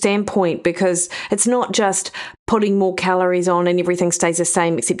physiological standpoint? Because it's not just putting more calories on and everything stays the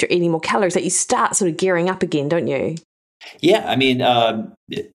same except you're eating more calories, that you start sort of gearing up again, don't you? Yeah, I mean,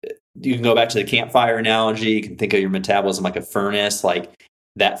 you can go back to the campfire analogy. You can think of your metabolism like a furnace, like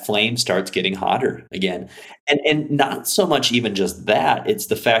that flame starts getting hotter again. And not so much even just that, it's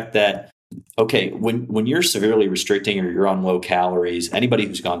the fact that, okay, when you're severely restricting or you're on low calories, anybody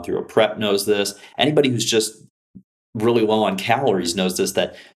who's gone through a prep knows this. Anybody who's just really low on calories knows this,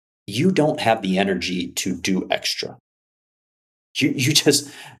 that you don't have the energy to do extra.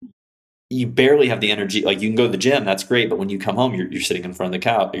 You barely have the energy. Like, you can go to the gym, that's great, but when you come home, you're sitting in front of the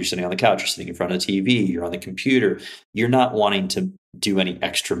couch, you're sitting on the couch, you're sitting in front of the TV, you're on the computer. You're not wanting to do any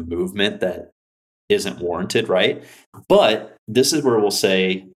extra movement that isn't warranted, right? But this is where we'll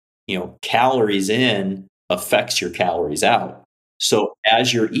say, calories in affects your calories out. So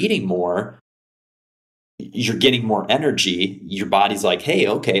as you're eating more, you're getting more energy. Your body's like, hey,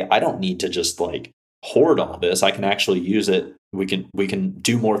 okay, I don't need to just like hoard all this. I can actually use it. We can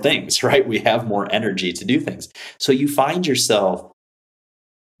do more things, right? We have more energy to do things. So you find yourself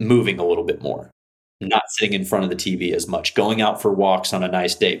moving a little bit more, not sitting in front of the TV as much, going out for walks on a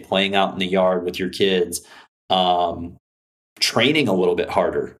nice day, playing out in the yard with your kids, training a little bit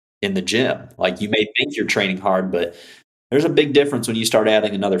harder in the gym. Like, you may think you're training hard, but there's a big difference when you start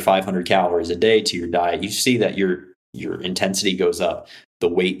adding another 500 calories a day to your diet. You see that your intensity goes up, the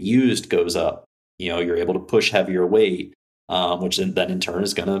weight used goes up. You're able to push heavier weight, which then in turn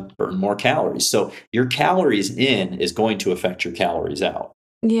is going to burn more calories. So your calories in is going to affect your calories out.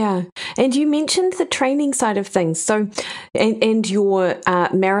 Yeah. And you mentioned the training side of things. So, and your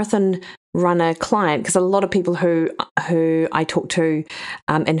marathon runner client, because a lot of people who I talk to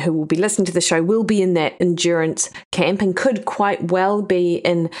and who will be listening to the show will be in that endurance camp and could quite well be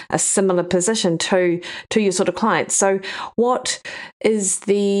in a similar position to your sort of clients. So what is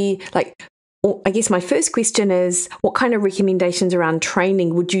I guess my first question is, what kind of recommendations around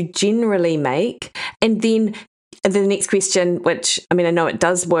training would you generally make? And then the next question, which, I mean, I know it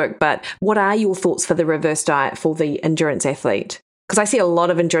does work, but what are your thoughts for the reverse diet for the endurance athlete? Because I see a lot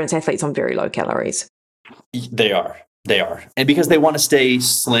of endurance athletes on very low calories. They are. And because they want to stay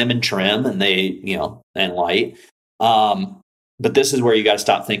slim and trim and and light. But this is where you got to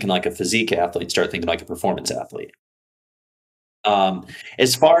stop thinking like a physique athlete, start thinking like a performance athlete.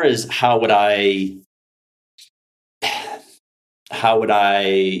 As far as how would I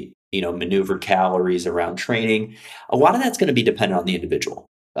maneuver calories around training, a lot of that's going to be dependent on the individual.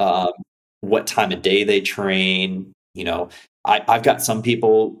 What time of day they train. I've got some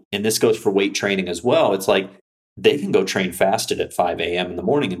people, and this goes for weight training as well. It's like they can go train fasted at 5 a.m. in the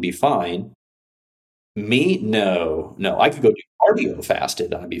morning and be fine. Me? No. I could go do cardio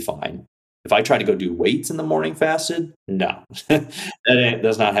fasted, I'd be fine. If I try to go do weights in the morning fasted, no.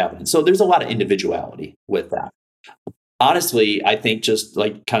 That's not happening. So there's a lot of individuality with that. Honestly, I think just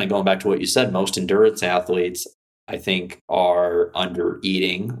like kind of going back to what you said, most endurance athletes, I think, are under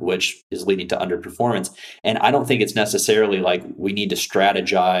eating, which is leading to underperformance. And I don't think it's necessarily like we need to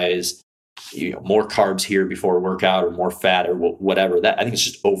strategize, more carbs here before a workout or more fat or whatever. That I think it's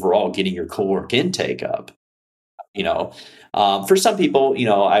just overall getting your caloric intake up. You know, for some people,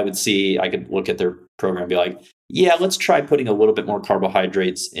 I could look at their program and be like, yeah, let's try putting a little bit more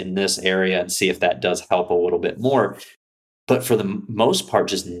carbohydrates in this area and see if that does help a little bit more. But for the most part,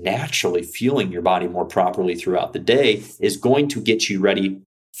 just naturally fueling your body more properly throughout the day is going to get you ready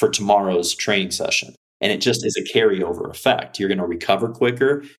for tomorrow's training session. And it just is a carryover effect. You're going to recover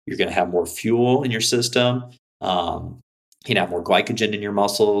quicker. You're going to have more fuel in your system. You have more glycogen in your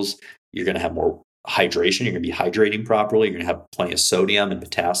muscles. You're going to have more hydration. You're going to be hydrating properly. You're going to have plenty of sodium and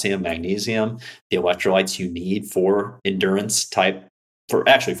potassium, magnesium, the electrolytes you need for endurance type, for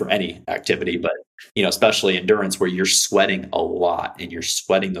any activity, but especially endurance where you're sweating a lot and you're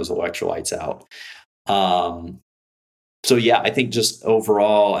sweating those electrolytes out. So yeah, I think just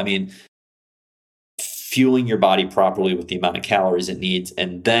overall, fueling your body properly with the amount of calories it needs,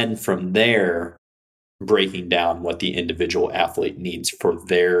 and then from there, breaking down what the individual athlete needs for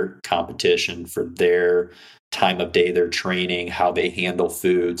their competition, for their time of day they're training, how they handle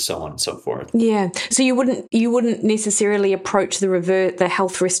food, so on and so forth. Yeah. So you wouldn't necessarily approach the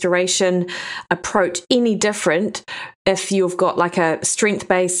health restoration approach any different if you've got like a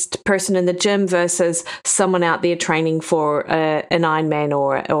strength-based person in the gym versus someone out there training for an Ironman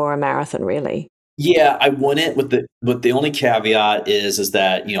or a marathon, really. Yeah, I wouldn't. With the only caveat is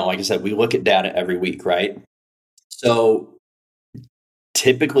that, like I said, we look at data every week, right? So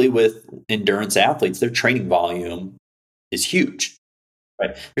typically with endurance athletes, their training volume is huge,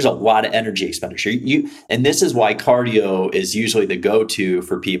 right? There's a lot of energy expenditure. And this is why cardio is usually the go-to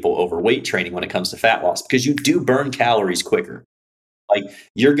for people over weight training when it comes to fat loss, because you do burn calories quicker. Like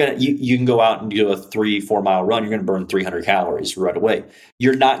you can go out and do a 3-4 mile run. You're going to burn 300 calories right away.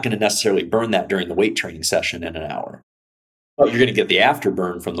 You're not going to necessarily burn that during the weight training session in an hour, but you're going to get the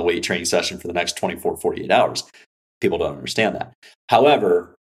afterburn from the weight training session for the next 24, 48 hours. People don't understand that.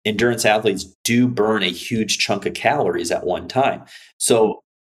 However, endurance athletes do burn a huge chunk of calories at one time. So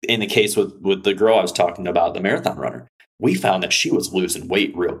in the case with the girl I was talking about, the marathon runner, we found that she was losing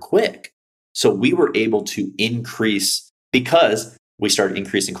weight real quick. So we were able to increase, because we started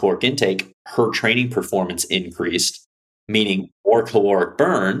increasing caloric intake, her training performance increased, meaning more caloric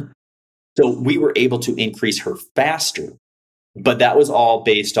burn. So we were able to increase her faster. But that was all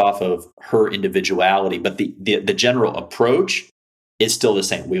based off of her individuality. But the general approach is still the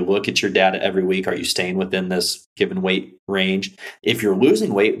same. We look at your data every week. Are you staying within this given weight range? If you're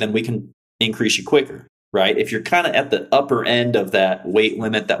losing weight, then we can increase you quicker, right? If you're kind of at the upper end of that weight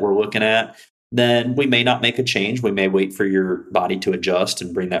limit that we're looking at, then we may not make a change. We may wait for your body to adjust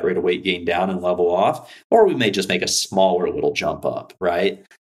and bring that rate of weight gain down and level off, or we may just make a smaller little jump up, right?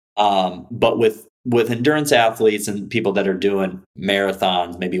 But with endurance athletes and people that are doing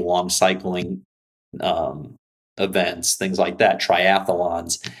marathons, maybe long cycling events, things like that,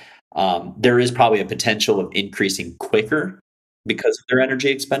 triathlons, there is probably a potential of increasing quicker because of their energy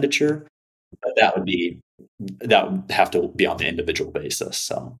expenditure, but that would have to be on an individual basis.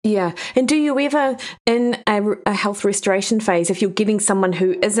 So yeah. And do you ever, in a health restoration phase, if you're getting someone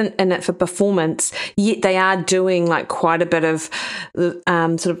who isn't in it for performance, yet they are doing like quite a bit of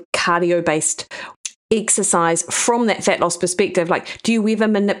sort of cardio-based exercise from that fat loss perspective, like do you ever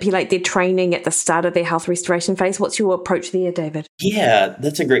manipulate their training at the start of their health restoration phase? What's your approach there, David? Yeah,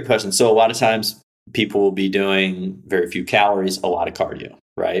 that's a great question. So a lot of times people will be doing very few calories, a lot of cardio,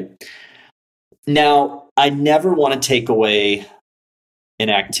 right? Now, I never want to take away an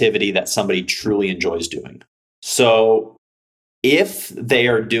activity that somebody truly enjoys doing. So if they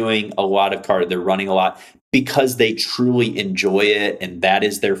are doing a lot of cardio, they're running a lot because they truly enjoy it and that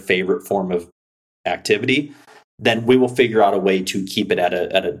is their favorite form of activity, then we will figure out a way to keep it at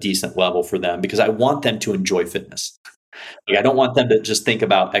a decent level for them, because I want them to enjoy fitness. Like, I don't want them to just think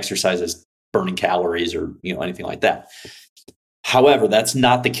about exercise as burning calories or anything like that. However, that's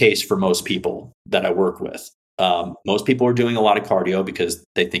not the case for most people that I work with. Most people are doing a lot of cardio because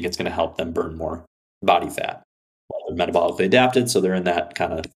they think it's going to help them burn more body fat. Well, they're metabolically adapted, so they're in that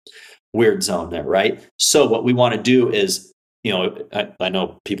kind of weird zone there, right? So what we want to do is, I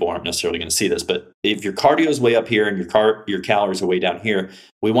know people aren't necessarily going to see this, but if your cardio is way up here and your calories are way down here,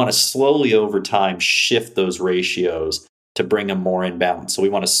 we want to slowly over time shift those ratios to bring them more in balance. So we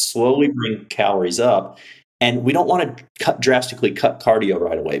want to slowly bring calories up, and we don't want to drastically cut cardio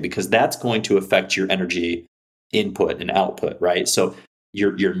right away, because that's going to affect your energy input and output, right? So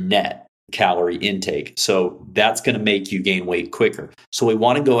your net calorie intake. So that's going to make you gain weight quicker. So we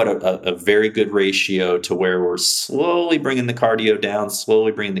want to go at a very good ratio to where we're slowly bringing the cardio down,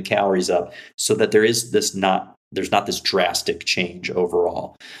 slowly bringing the calories up, so that there's not this drastic change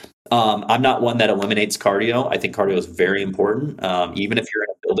overall. I'm not one that eliminates cardio. I think cardio is very important, even if you're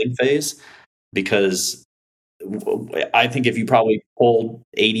in a building phase, because I think if you probably polled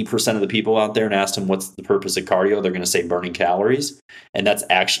 80% of the people out there and asked them what's the purpose of cardio, they're going to say burning calories. And that's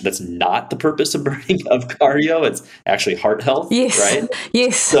not the purpose of cardio. It's actually heart health, yes. right?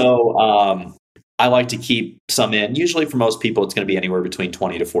 Yes. So I like to keep some in. Usually for most people, it's going to be anywhere between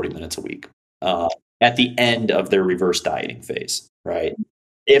 20 to 40 minutes a week at the end of their reverse dieting phase, right?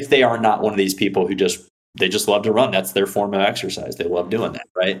 If they are not one of these people who just love to run, that's their form of exercise. They love doing that,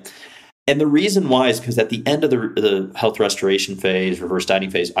 right? And the reason why is because at the end of the health restoration phase, reverse dieting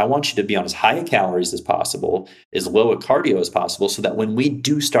phase, I want you to be on as high a calories as possible, as low a cardio as possible, so that when we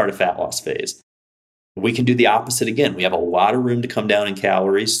do start a fat loss phase, we can do the opposite again. We have a lot of room to come down in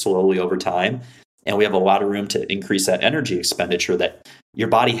calories slowly over time, and we have a lot of room to increase that energy expenditure that your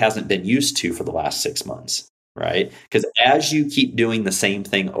body hasn't been used to for the last 6 months, right? Because as you keep doing the same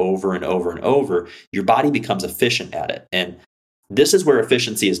thing over and over and over, your body becomes efficient at it. And this is where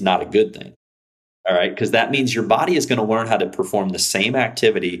efficiency is not a good thing, all right? Because that means your body is going to learn how to perform the same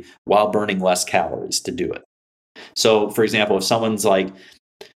activity while burning less calories to do it. So, for example, if someone's like,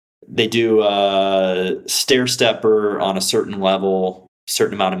 they do a stair stepper on a certain level,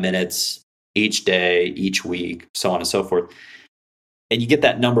 certain amount of minutes each day, each week, so on and so forth, and you get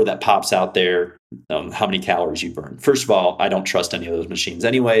that number that pops out there, how many calories you burn. First of all, I don't trust any of those machines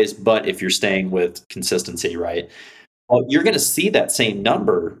anyways, but if you're staying with consistency, right? Well, you're going to see that same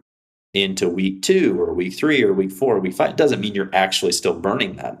number into week 2 or week 3 or week 4 or week 5. It doesn't mean you're actually still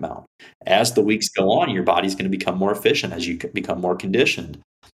burning that amount. As the weeks go on, your body's going to become more efficient as you become more conditioned.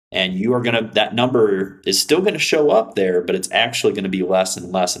 And that number is still going to show up there, but it's actually going to be less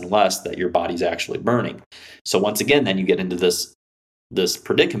and less and less that your body's actually burning. So once again, then you get into this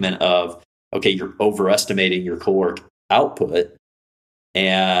predicament of, okay, you're overestimating your caloric output,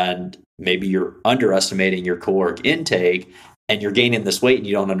 and maybe you're underestimating your caloric intake, and you're gaining this weight and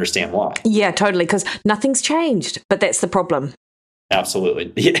you don't understand why. Yeah, totally, because nothing's changed, but that's the problem.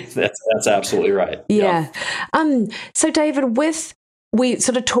 Absolutely. Yeah, that's absolutely right. Yeah. So David, we're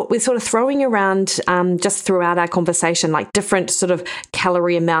sort of throwing around just throughout our conversation, like different sort of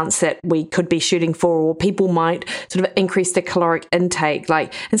calorie amounts that we could be shooting for, or people might sort of increase their caloric intake.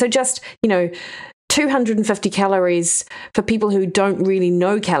 And so just, 250 calories for people who don't really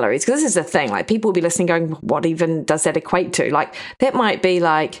know calories, because this is the thing, like people will be listening going, what even does that equate to? Like that might be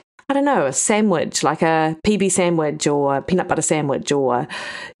like, I don't know, a sandwich, like a PB sandwich or a peanut butter sandwich, or,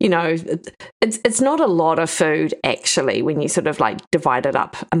 it's not a lot of food actually when you sort of like divide it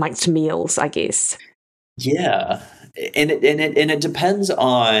up amongst meals, I guess. Yeah. And it depends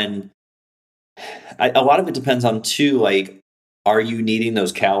on, a lot of it depends on too, like, are you needing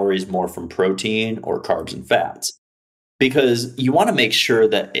those calories more from protein or carbs and fats? Because you want to make sure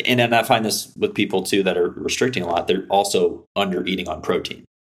that, and I find this with people too that are restricting a lot, they're also under eating on protein,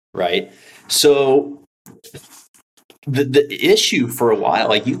 right? So the issue for a while,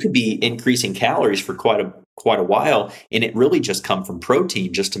 like you could be increasing calories for quite a while, and it really just come from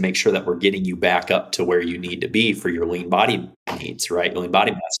protein, just to make sure that we're getting you back up to where you need to be for your lean body needs, right? Lean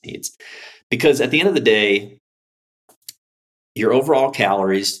body mass needs. Because at the end of the day, your overall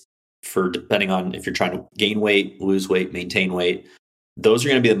calories, for depending on if you're trying to gain weight, lose weight, maintain weight, those are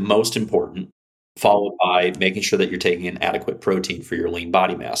going to be the most important, followed by making sure that you're taking an adequate protein for your lean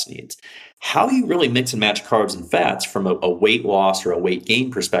body mass needs. How you really mix and match carbs and fats from a weight loss or a weight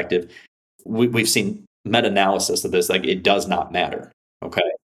gain perspective, we've seen meta-analysis of this, like it does not matter. Okay.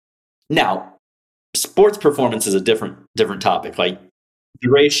 Now, sports performance is a different topic. Like the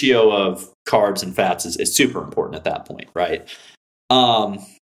ratio of carbs and fats is super important at that point, right?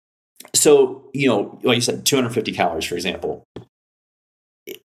 So, like you said, 250 calories, for example,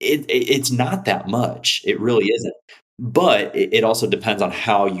 it's not that much. It really isn't. But it also depends on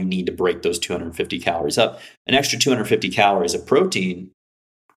how you need to break those 250 calories up. An extra 250 calories of protein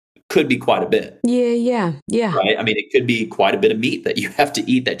could be quite a bit. Yeah. Right? I mean, it could be quite a bit of meat that you have to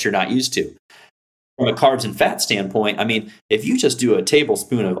eat that you're not used to. From a carbs and fat standpoint, I mean, if you just do a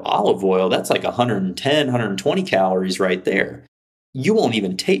tablespoon of olive oil, that's like 110, 120 calories right there. You won't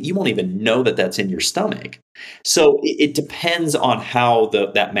even know that that's in your stomach. So it depends on how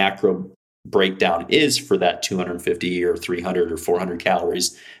that macro breakdown is for that 250 or 300 or 400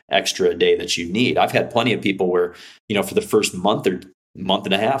 calories extra a day that you need. I've had plenty of people where, for the first month or month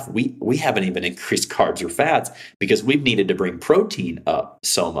and a half, we haven't even increased carbs or fats because we've needed to bring protein up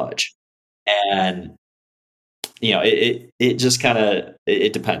so much. And it just kind of,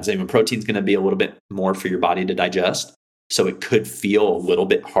 it depends. I mean, protein's going to be a little bit more for your body to digest. So it could feel a little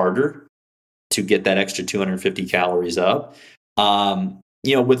bit harder to get that extra 250 calories up.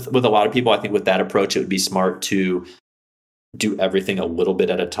 With a lot of people, I think with that approach, it would be smart to do everything a little bit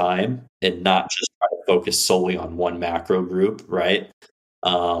at a time and not just try to focus solely on one macro group, right?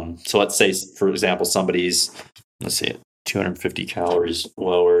 So let's say, for example, somebody's, 250 calories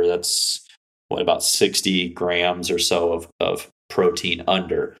lower. That's about 60 grams or so of protein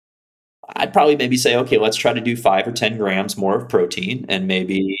under. I'd probably maybe say, okay, let's try to do 5 or 10 grams more of protein and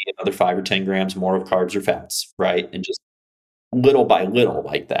maybe another 5 or 10 grams more of carbs or fats, right? And just little by little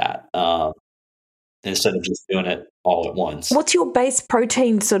like that, instead of just doing it all at once. What's your base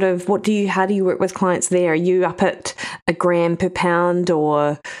protein sort of, how do you work with clients there? Are you up at a gram per pound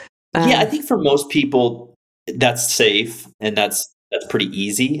or? Yeah, I think for most people that's safe and that's pretty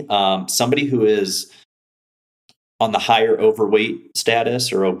easy. Somebody who is on the higher overweight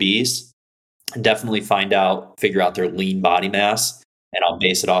status or obese, definitely figure out their lean body mass, and I'll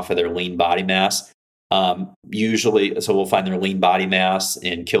base it off of their lean body mass. Usually, so we'll find their lean body mass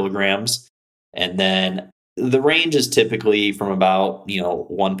in kilograms, and then the range is typically from about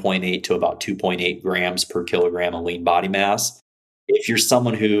 1.8 to about 2.8 grams per kilogram of lean body mass. If you're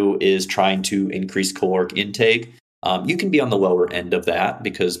someone who is trying to increase caloric intake, you can be on the lower end of that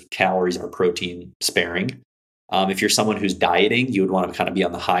because calories are protein sparing. If you're someone who's dieting, you would want to kind of be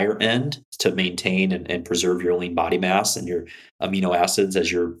on the higher end to maintain and preserve your lean body mass and your amino acids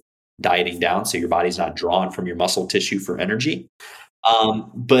as you're dieting down, so your body's not drawn from your muscle tissue for energy.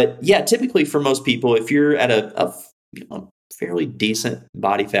 But yeah, typically for most people, if you're at a fairly decent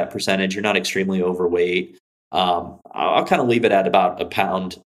body fat percentage, you're not extremely overweight, I'll kind of leave it at about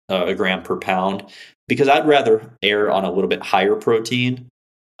a gram per pound, because I'd rather err on a little bit higher protein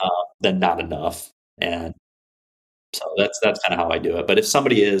than not enough. And so that's kind of how I do it. But if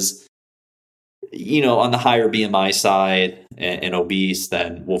somebody is, on the higher BMI side and obese,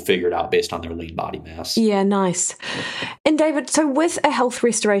 then we'll figure it out based on their lean body mass. Yeah, nice. And David, so with a health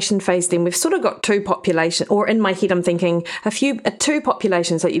restoration phase, then we've sort of got two populations, or in my head, I'm thinking two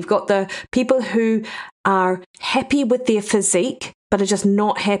populations. Like you've got the people who are happy with their physique, but are just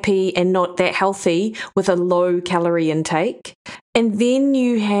not happy and not that healthy with a low calorie intake. And then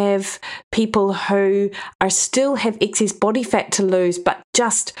you have people who still have excess body fat to lose, but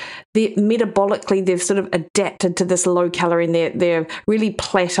just metabolically they've sort of adapted to this low calorie and they're really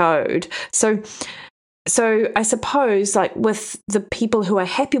plateaued. So I suppose like with the people who are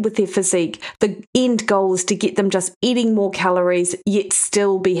happy with their physique, the end goal is to get them just eating more calories, yet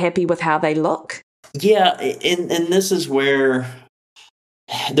still be happy with how they look. Yeah, and this is where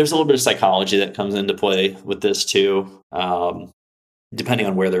there's a little bit of psychology that comes into play with this too, depending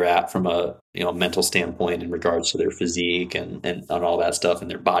on where they're at from a mental standpoint in regards to their physique and all that stuff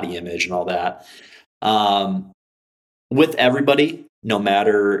and their body image and all that. With everybody, no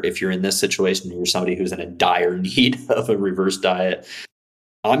matter if you're in this situation, you're somebody who's in a dire need of a reverse diet,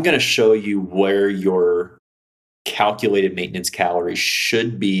 I'm going to show you where your calculated maintenance calories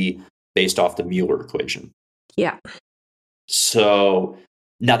should be based off the Mueller equation. Yeah. So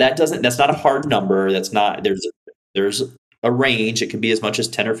now that's not a hard number. There's a range. It can be as much as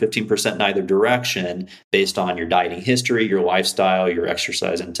 10 or 15% in either direction based on your dieting history, your lifestyle, your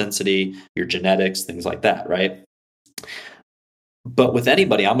exercise intensity, your genetics, things like that, right? But with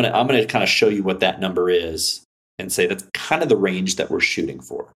anybody, I'm gonna kind of show you what that number is and say that's kind of the range that we're shooting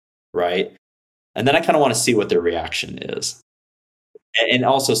for, right? And then I kind of want to see what their reaction is. And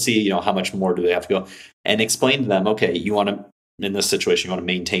also see, how much more do they have to go, and explain to them, okay, in this situation, you want to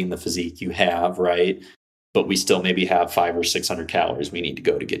maintain the physique you have, right? But we still maybe have 500 or 600 calories we need to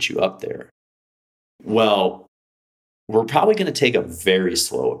go to get you up there. Well, we're probably going to take a very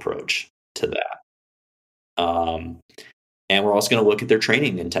slow approach to that. And we're also going to look at their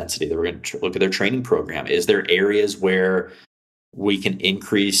training intensity. We're going to look at their training program. Is there areas where we can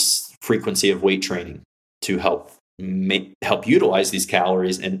increase frequency of weight training to help utilize these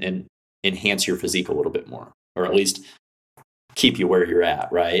calories and enhance your physique a little bit more, or at least keep you where you're at,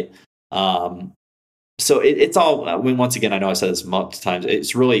 right? So it's all, once again, I know I said this multiple times,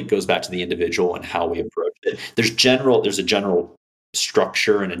 it really goes back to the individual and how we approach it. There's a general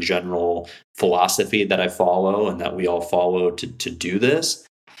structure and a general philosophy that I follow and that we all follow to do this.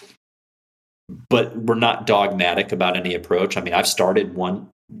 But we're not dogmatic about any approach. I mean, I've started one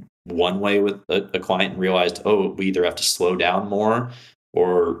one way with a client and realized, oh, we either have to slow down more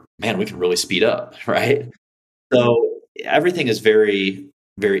or, man, we can really speed up, right? So everything is very,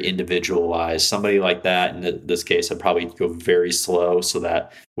 very individualized. Somebody like that, in this case, I'd probably go very slow so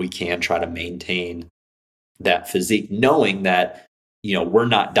that we can try to maintain that physique, knowing that, we're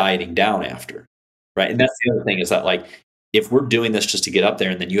not dieting down after, right? And that's the other thing is that, like, if we're doing this just to get up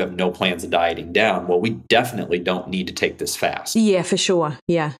there and then you have no plans of dieting down, well, we definitely don't need to take this fast. Yeah, for sure.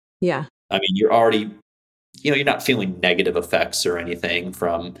 Yeah. Yeah. I mean, you're already, you're not feeling negative effects or anything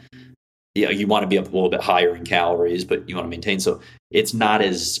from, you want to be up a little bit higher in calories, but you want to maintain. So it's not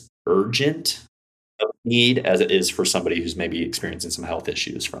as urgent of a need as it is for somebody who's maybe experiencing some health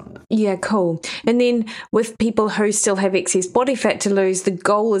issues from it. Yeah, cool. And then with people who still have excess body fat to lose, the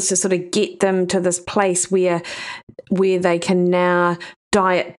goal is to sort of get them to this place where they can now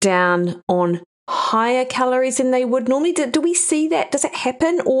diet down on higher calories than they would normally. Do we see that? Does it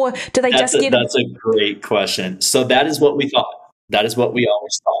happen? Or do they That's a great question. So that is what we thought. That is what we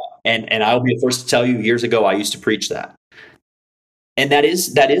always thought. And I'll be the first to tell you, years ago, I used to preach that. And that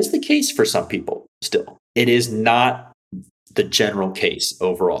is the case for some people still. It is not the general case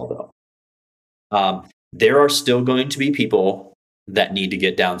overall, though. There are still going to be people that need to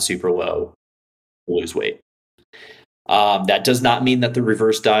get down super low to lose weight. That does not mean that the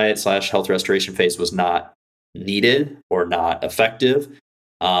reverse diet / health restoration phase was not needed or not effective.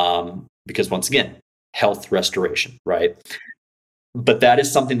 Because once again, health restoration, right? But that is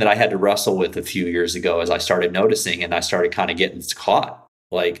something that I had to wrestle with a few years ago as I started noticing and I started kind of getting caught.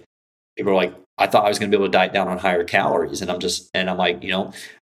 Like, people are like, I thought I was going to be able to diet down on higher calories. And I'm like,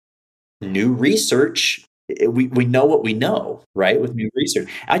 new research, we know what we know, right? With new research.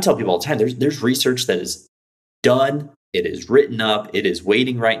 I tell people all the time, there's research that is done, it is written up, it is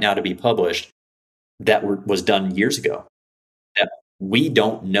waiting right now to be published that was done years ago that we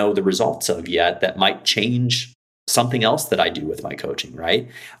don't know the results of yet that might change something else that I do with my coaching, right?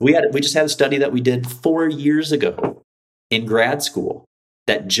 We just had a study that we did 4 years ago in grad school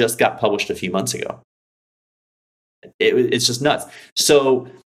that just got published a few months ago. It's just nuts. So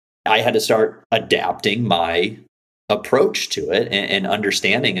I had to start adapting my approach to it and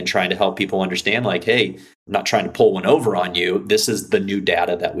understanding and trying to help people understand, like, hey, I'm not trying to pull one over on you. This is the new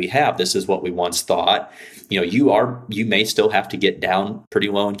data that we have. This is what we once thought. You may still have to get down pretty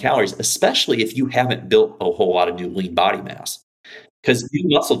low in calories, especially if you haven't built a whole lot of new lean body mass. Because new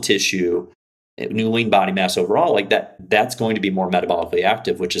muscle tissue, new lean body mass overall, like that's going to be more metabolically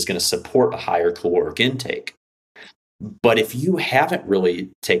active, which is going to support a higher caloric intake. But if you haven't really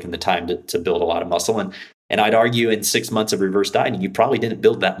taken the time to build a lot of muscle, and I'd argue in 6 months of reverse dieting, you probably didn't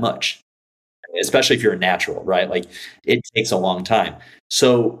build that much, especially if you're a natural, right? Like, it takes a long time.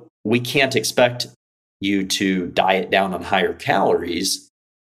 So we can't expect you to diet down on higher calories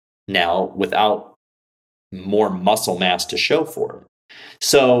now without more muscle mass to show for it.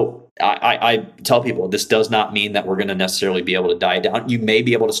 So I tell people, this does not mean that we're going to necessarily be able to diet down. You may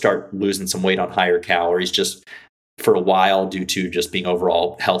be able to start losing some weight on higher calories just for a while due to just being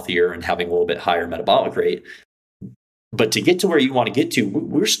overall healthier and having a little bit higher metabolic rate. But to get to where you want to get to,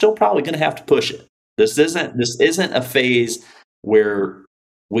 we're still probably going to have to push it. This isn't a phase where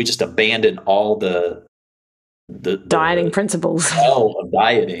we just abandon all the dieting principles of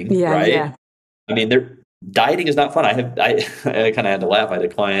dieting, right? Yeah. I mean, dieting is not fun. I kind of had to laugh. I had a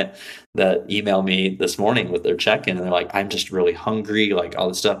client that emailed me this morning with their check-in, and they're like, "I'm just really hungry," like all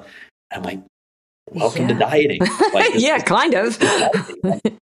this stuff. And I'm like, welcome to dieting. Like, yeah, kind of.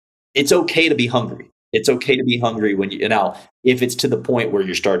 It's okay to be hungry. It's okay to be hungry when now, if it's to the point where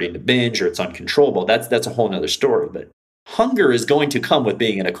you're starting to binge or it's uncontrollable, that's a whole nother story. But hunger is going to come with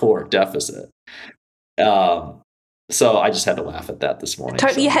being in a caloric deficit. So I just had to laugh at that this morning.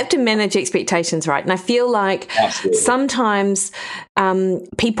 Totally. You have to manage expectations, right? And I feel like sometimes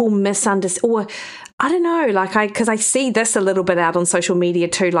people misunderstand, or I don't know, because I see this a little bit out on social media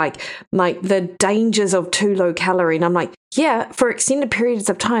too, like the dangers of too low calorie. And I'm like, yeah, for extended periods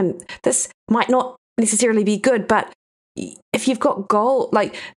of time, this might not necessarily be good. But if you've got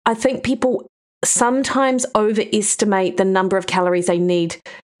I think people sometimes overestimate the number of calories they need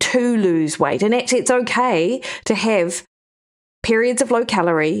to lose weight. And actually, it's okay to have periods of low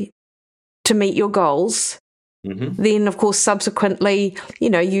calorie to meet your goals. Mm-hmm. Then, of course, subsequently,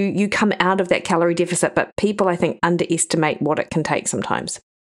 you come out of that calorie deficit. But people, I think, underestimate what it can take sometimes.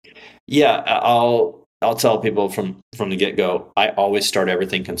 Yeah, I'll tell people from the get-go, I always start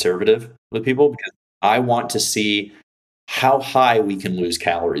everything conservative with people because I want to see how high we can lose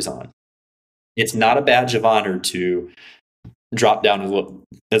calories on. It's not a badge of honor to drop down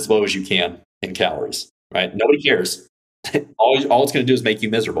as low as you can in calories, right? Nobody cares. all it's going to do is make you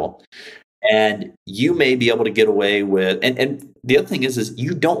miserable. And you may be able to get away with, and the other thing is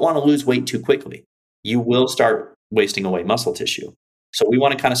you don't want to lose weight too quickly. You will start wasting away muscle tissue. So we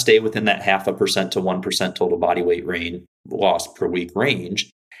want to kind of stay within that 0.5% to 1% total body weight range, loss per week range.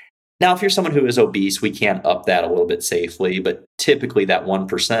 Now, if you're someone who is obese, we can up that a little bit safely, but typically that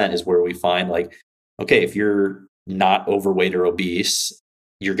 1% is where we find like, okay, if you're not overweight or obese,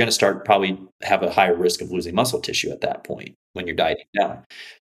 you're going to start probably have a higher risk of losing muscle tissue at that point when you're dieting down.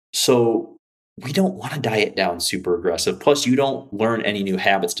 So we don't want to diet down super aggressive. Plus, you don't learn any new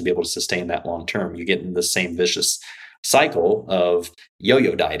habits to be able to sustain that long term. You get in the same vicious cycle of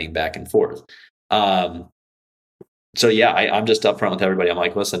yo-yo dieting back and forth. So yeah, I'm just upfront with everybody. I'm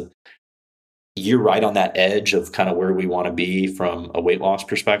like, listen, you're right on that edge of kind of where we want to be from a weight loss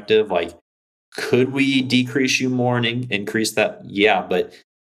perspective. Like, could we decrease you more and increase that? Yeah, but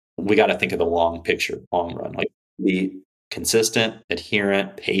we got to think of the long picture, long run. Like, be consistent,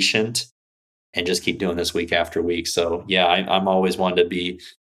 adherent, patient, and just keep doing this week after week. So yeah, I'm always one to be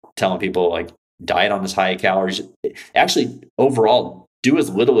telling people like diet on as high calories. Actually, overall, do as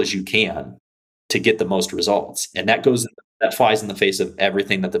little as you can to get the most results. And that flies in the face of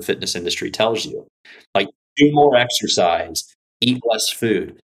everything that the fitness industry tells you. Like, do more exercise, eat less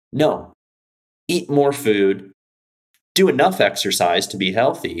food. No, eat more food, do enough exercise to be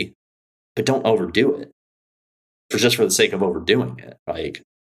healthy, but don't overdo it just for the sake of overdoing it. Like,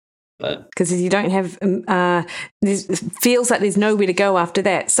 because you don't have, it feels like there's nowhere to go after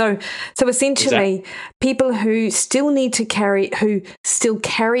that. So essentially, exactly. People who still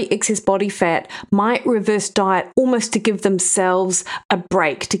carry excess body fat might reverse diet almost to give themselves a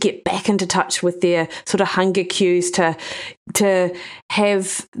break, to get back into touch with their sort of hunger cues, to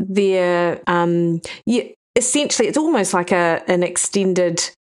have their, essentially, it's almost like an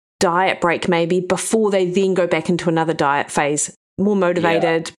extended diet break maybe before they then go back into another diet phase. More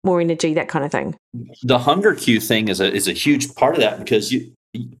motivated, more energy, that kind of thing. The hunger cue thing is a huge part of that, because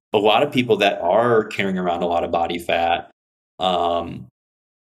a lot of people that are carrying around a lot of body fat, their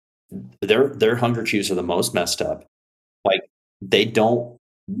hunger cues are the most messed up. Like, they don't,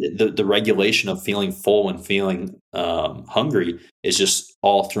 the regulation of feeling full and feeling hungry is just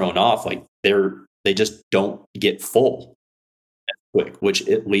all thrown off. Like, they just don't get full quick, which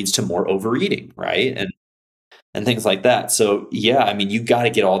it leads to more overeating, right? And things like that. So yeah, I mean, you got to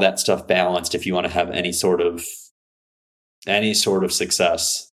get all that stuff balanced if you want to have any sort of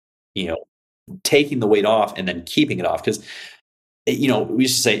success, taking the weight off and then keeping it off. Because, we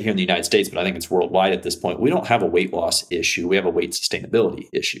used to say it here in the United States, but I think it's worldwide at this point. We don't have a weight loss issue. We have a weight sustainability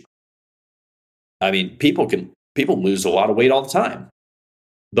issue. I mean, people lose a lot of weight all the time,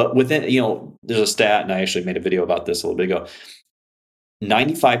 but within, there's a stat, and I actually made a video about this a little bit ago.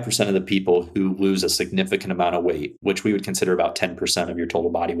 95% of the people who lose a significant amount of weight, which we would consider about 10% of your total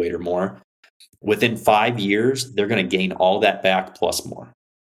body weight or more, within 5 years, they're going to gain all that back plus more.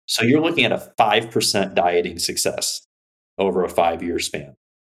 So you're looking at a 5% dieting success over a 5-year span.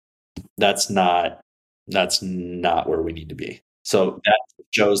 That's not where we need to be. So that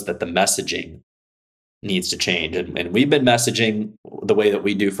shows that the messaging needs to change. And we've been messaging the way that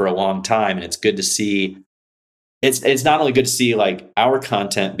we do for a long time. And it's good to see. It's not only good to see like our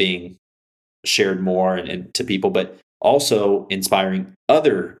content being shared more and to people, but also inspiring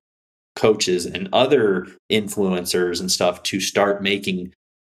other coaches and other influencers and stuff to start making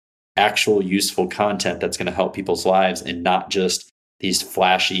actual useful content that's going to help people's lives, and not just these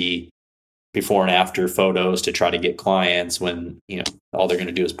flashy before and after photos to try to get clients when, all they're going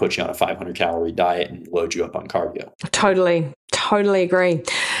to do is put you on a 500 calorie diet and load you up on cardio. Totally agree.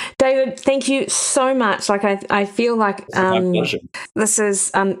 David, thank you so much. Like, I feel like this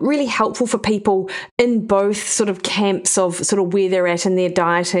is really helpful for people in both sort of camps of sort of where they're at in their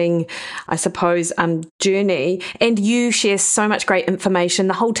dieting, I suppose, journey. And you share so much great information.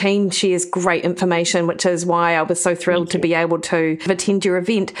 The whole team shares great information, which is why I was so thrilled to be able to attend your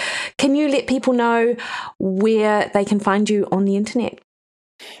event. Can you let people know where they can find you on the internet?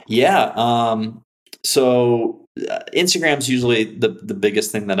 Yeah. So Instagram's usually the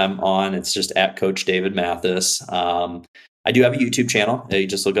biggest thing that I'm on. It's just at Coach David Mathas. I do have a YouTube channel. You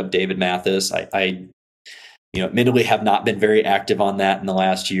just look up David Mathas. I admittedly have not been very active on that in the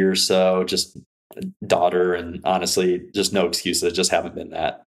last year or so. Just daughter, and honestly, just no excuses. Just haven't been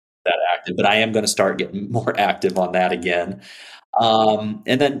that active. But I am going to start getting more active on that again. And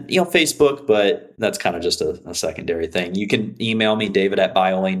then, Facebook, but that's kind of just a secondary thing. You can email me,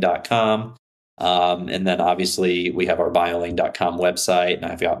 david@biolane.com. And then obviously we have our biolane.com website, and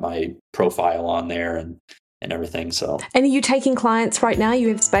I've got my profile on there, and and everything. So, and are you taking clients right now? You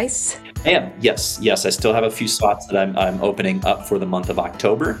have space? I am. Yes. I still have a few slots that I'm opening up for the month of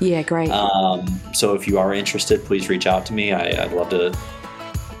October. Yeah, great. So if you are interested, please reach out to me. I'd love to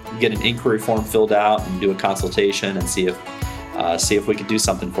get an inquiry form filled out and do a consultation and see if we could do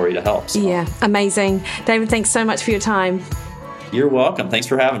something for you to help. So. Yeah, amazing. David, thanks so much for your time. You're welcome. Thanks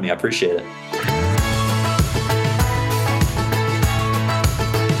for having me. I appreciate it.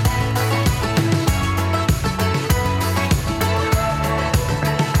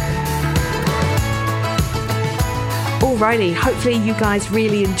 Alrighty, hopefully you guys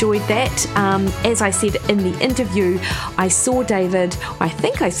really enjoyed that. As I said in the interview, I saw David, I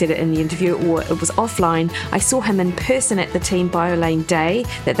think I said it in the interview or it was offline, I saw him in person at the Team BioLane Day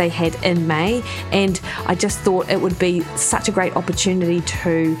that they had in May, and I just thought it would be such a great opportunity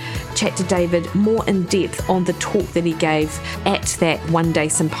to chat to David more in depth on the talk that he gave at that one-day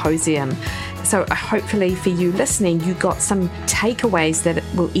symposium. So hopefully for you listening, you got some takeaways that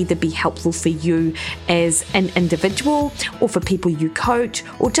will either be helpful for you as an individual or for people you coach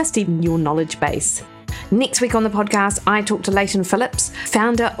or just even your knowledge base. Next week on the podcast, I talk to Leighton Phillips,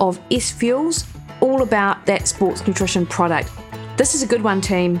 founder of S Fuels, all about that sports nutrition product. This is a good one,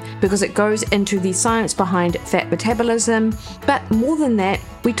 team, because it goes into the science behind fat metabolism, but more than that,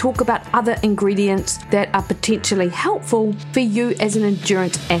 we talk about other ingredients that are potentially helpful for you as an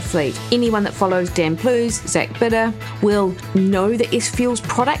endurance athlete. Anyone that follows Dan Plews, Zach Bitter, will know the S Fuels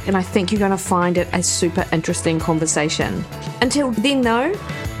product, and I think you're going to find it a super interesting conversation. Until then, though,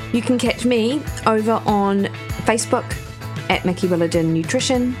 you can catch me over on Facebook at Mickey Williden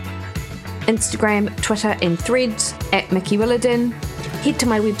Nutrition, Instagram, Twitter and Threads at Mickey Williden. Head to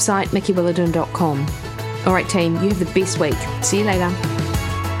my website, mickeywilliden.com. All right, team, you have the best week. See you later.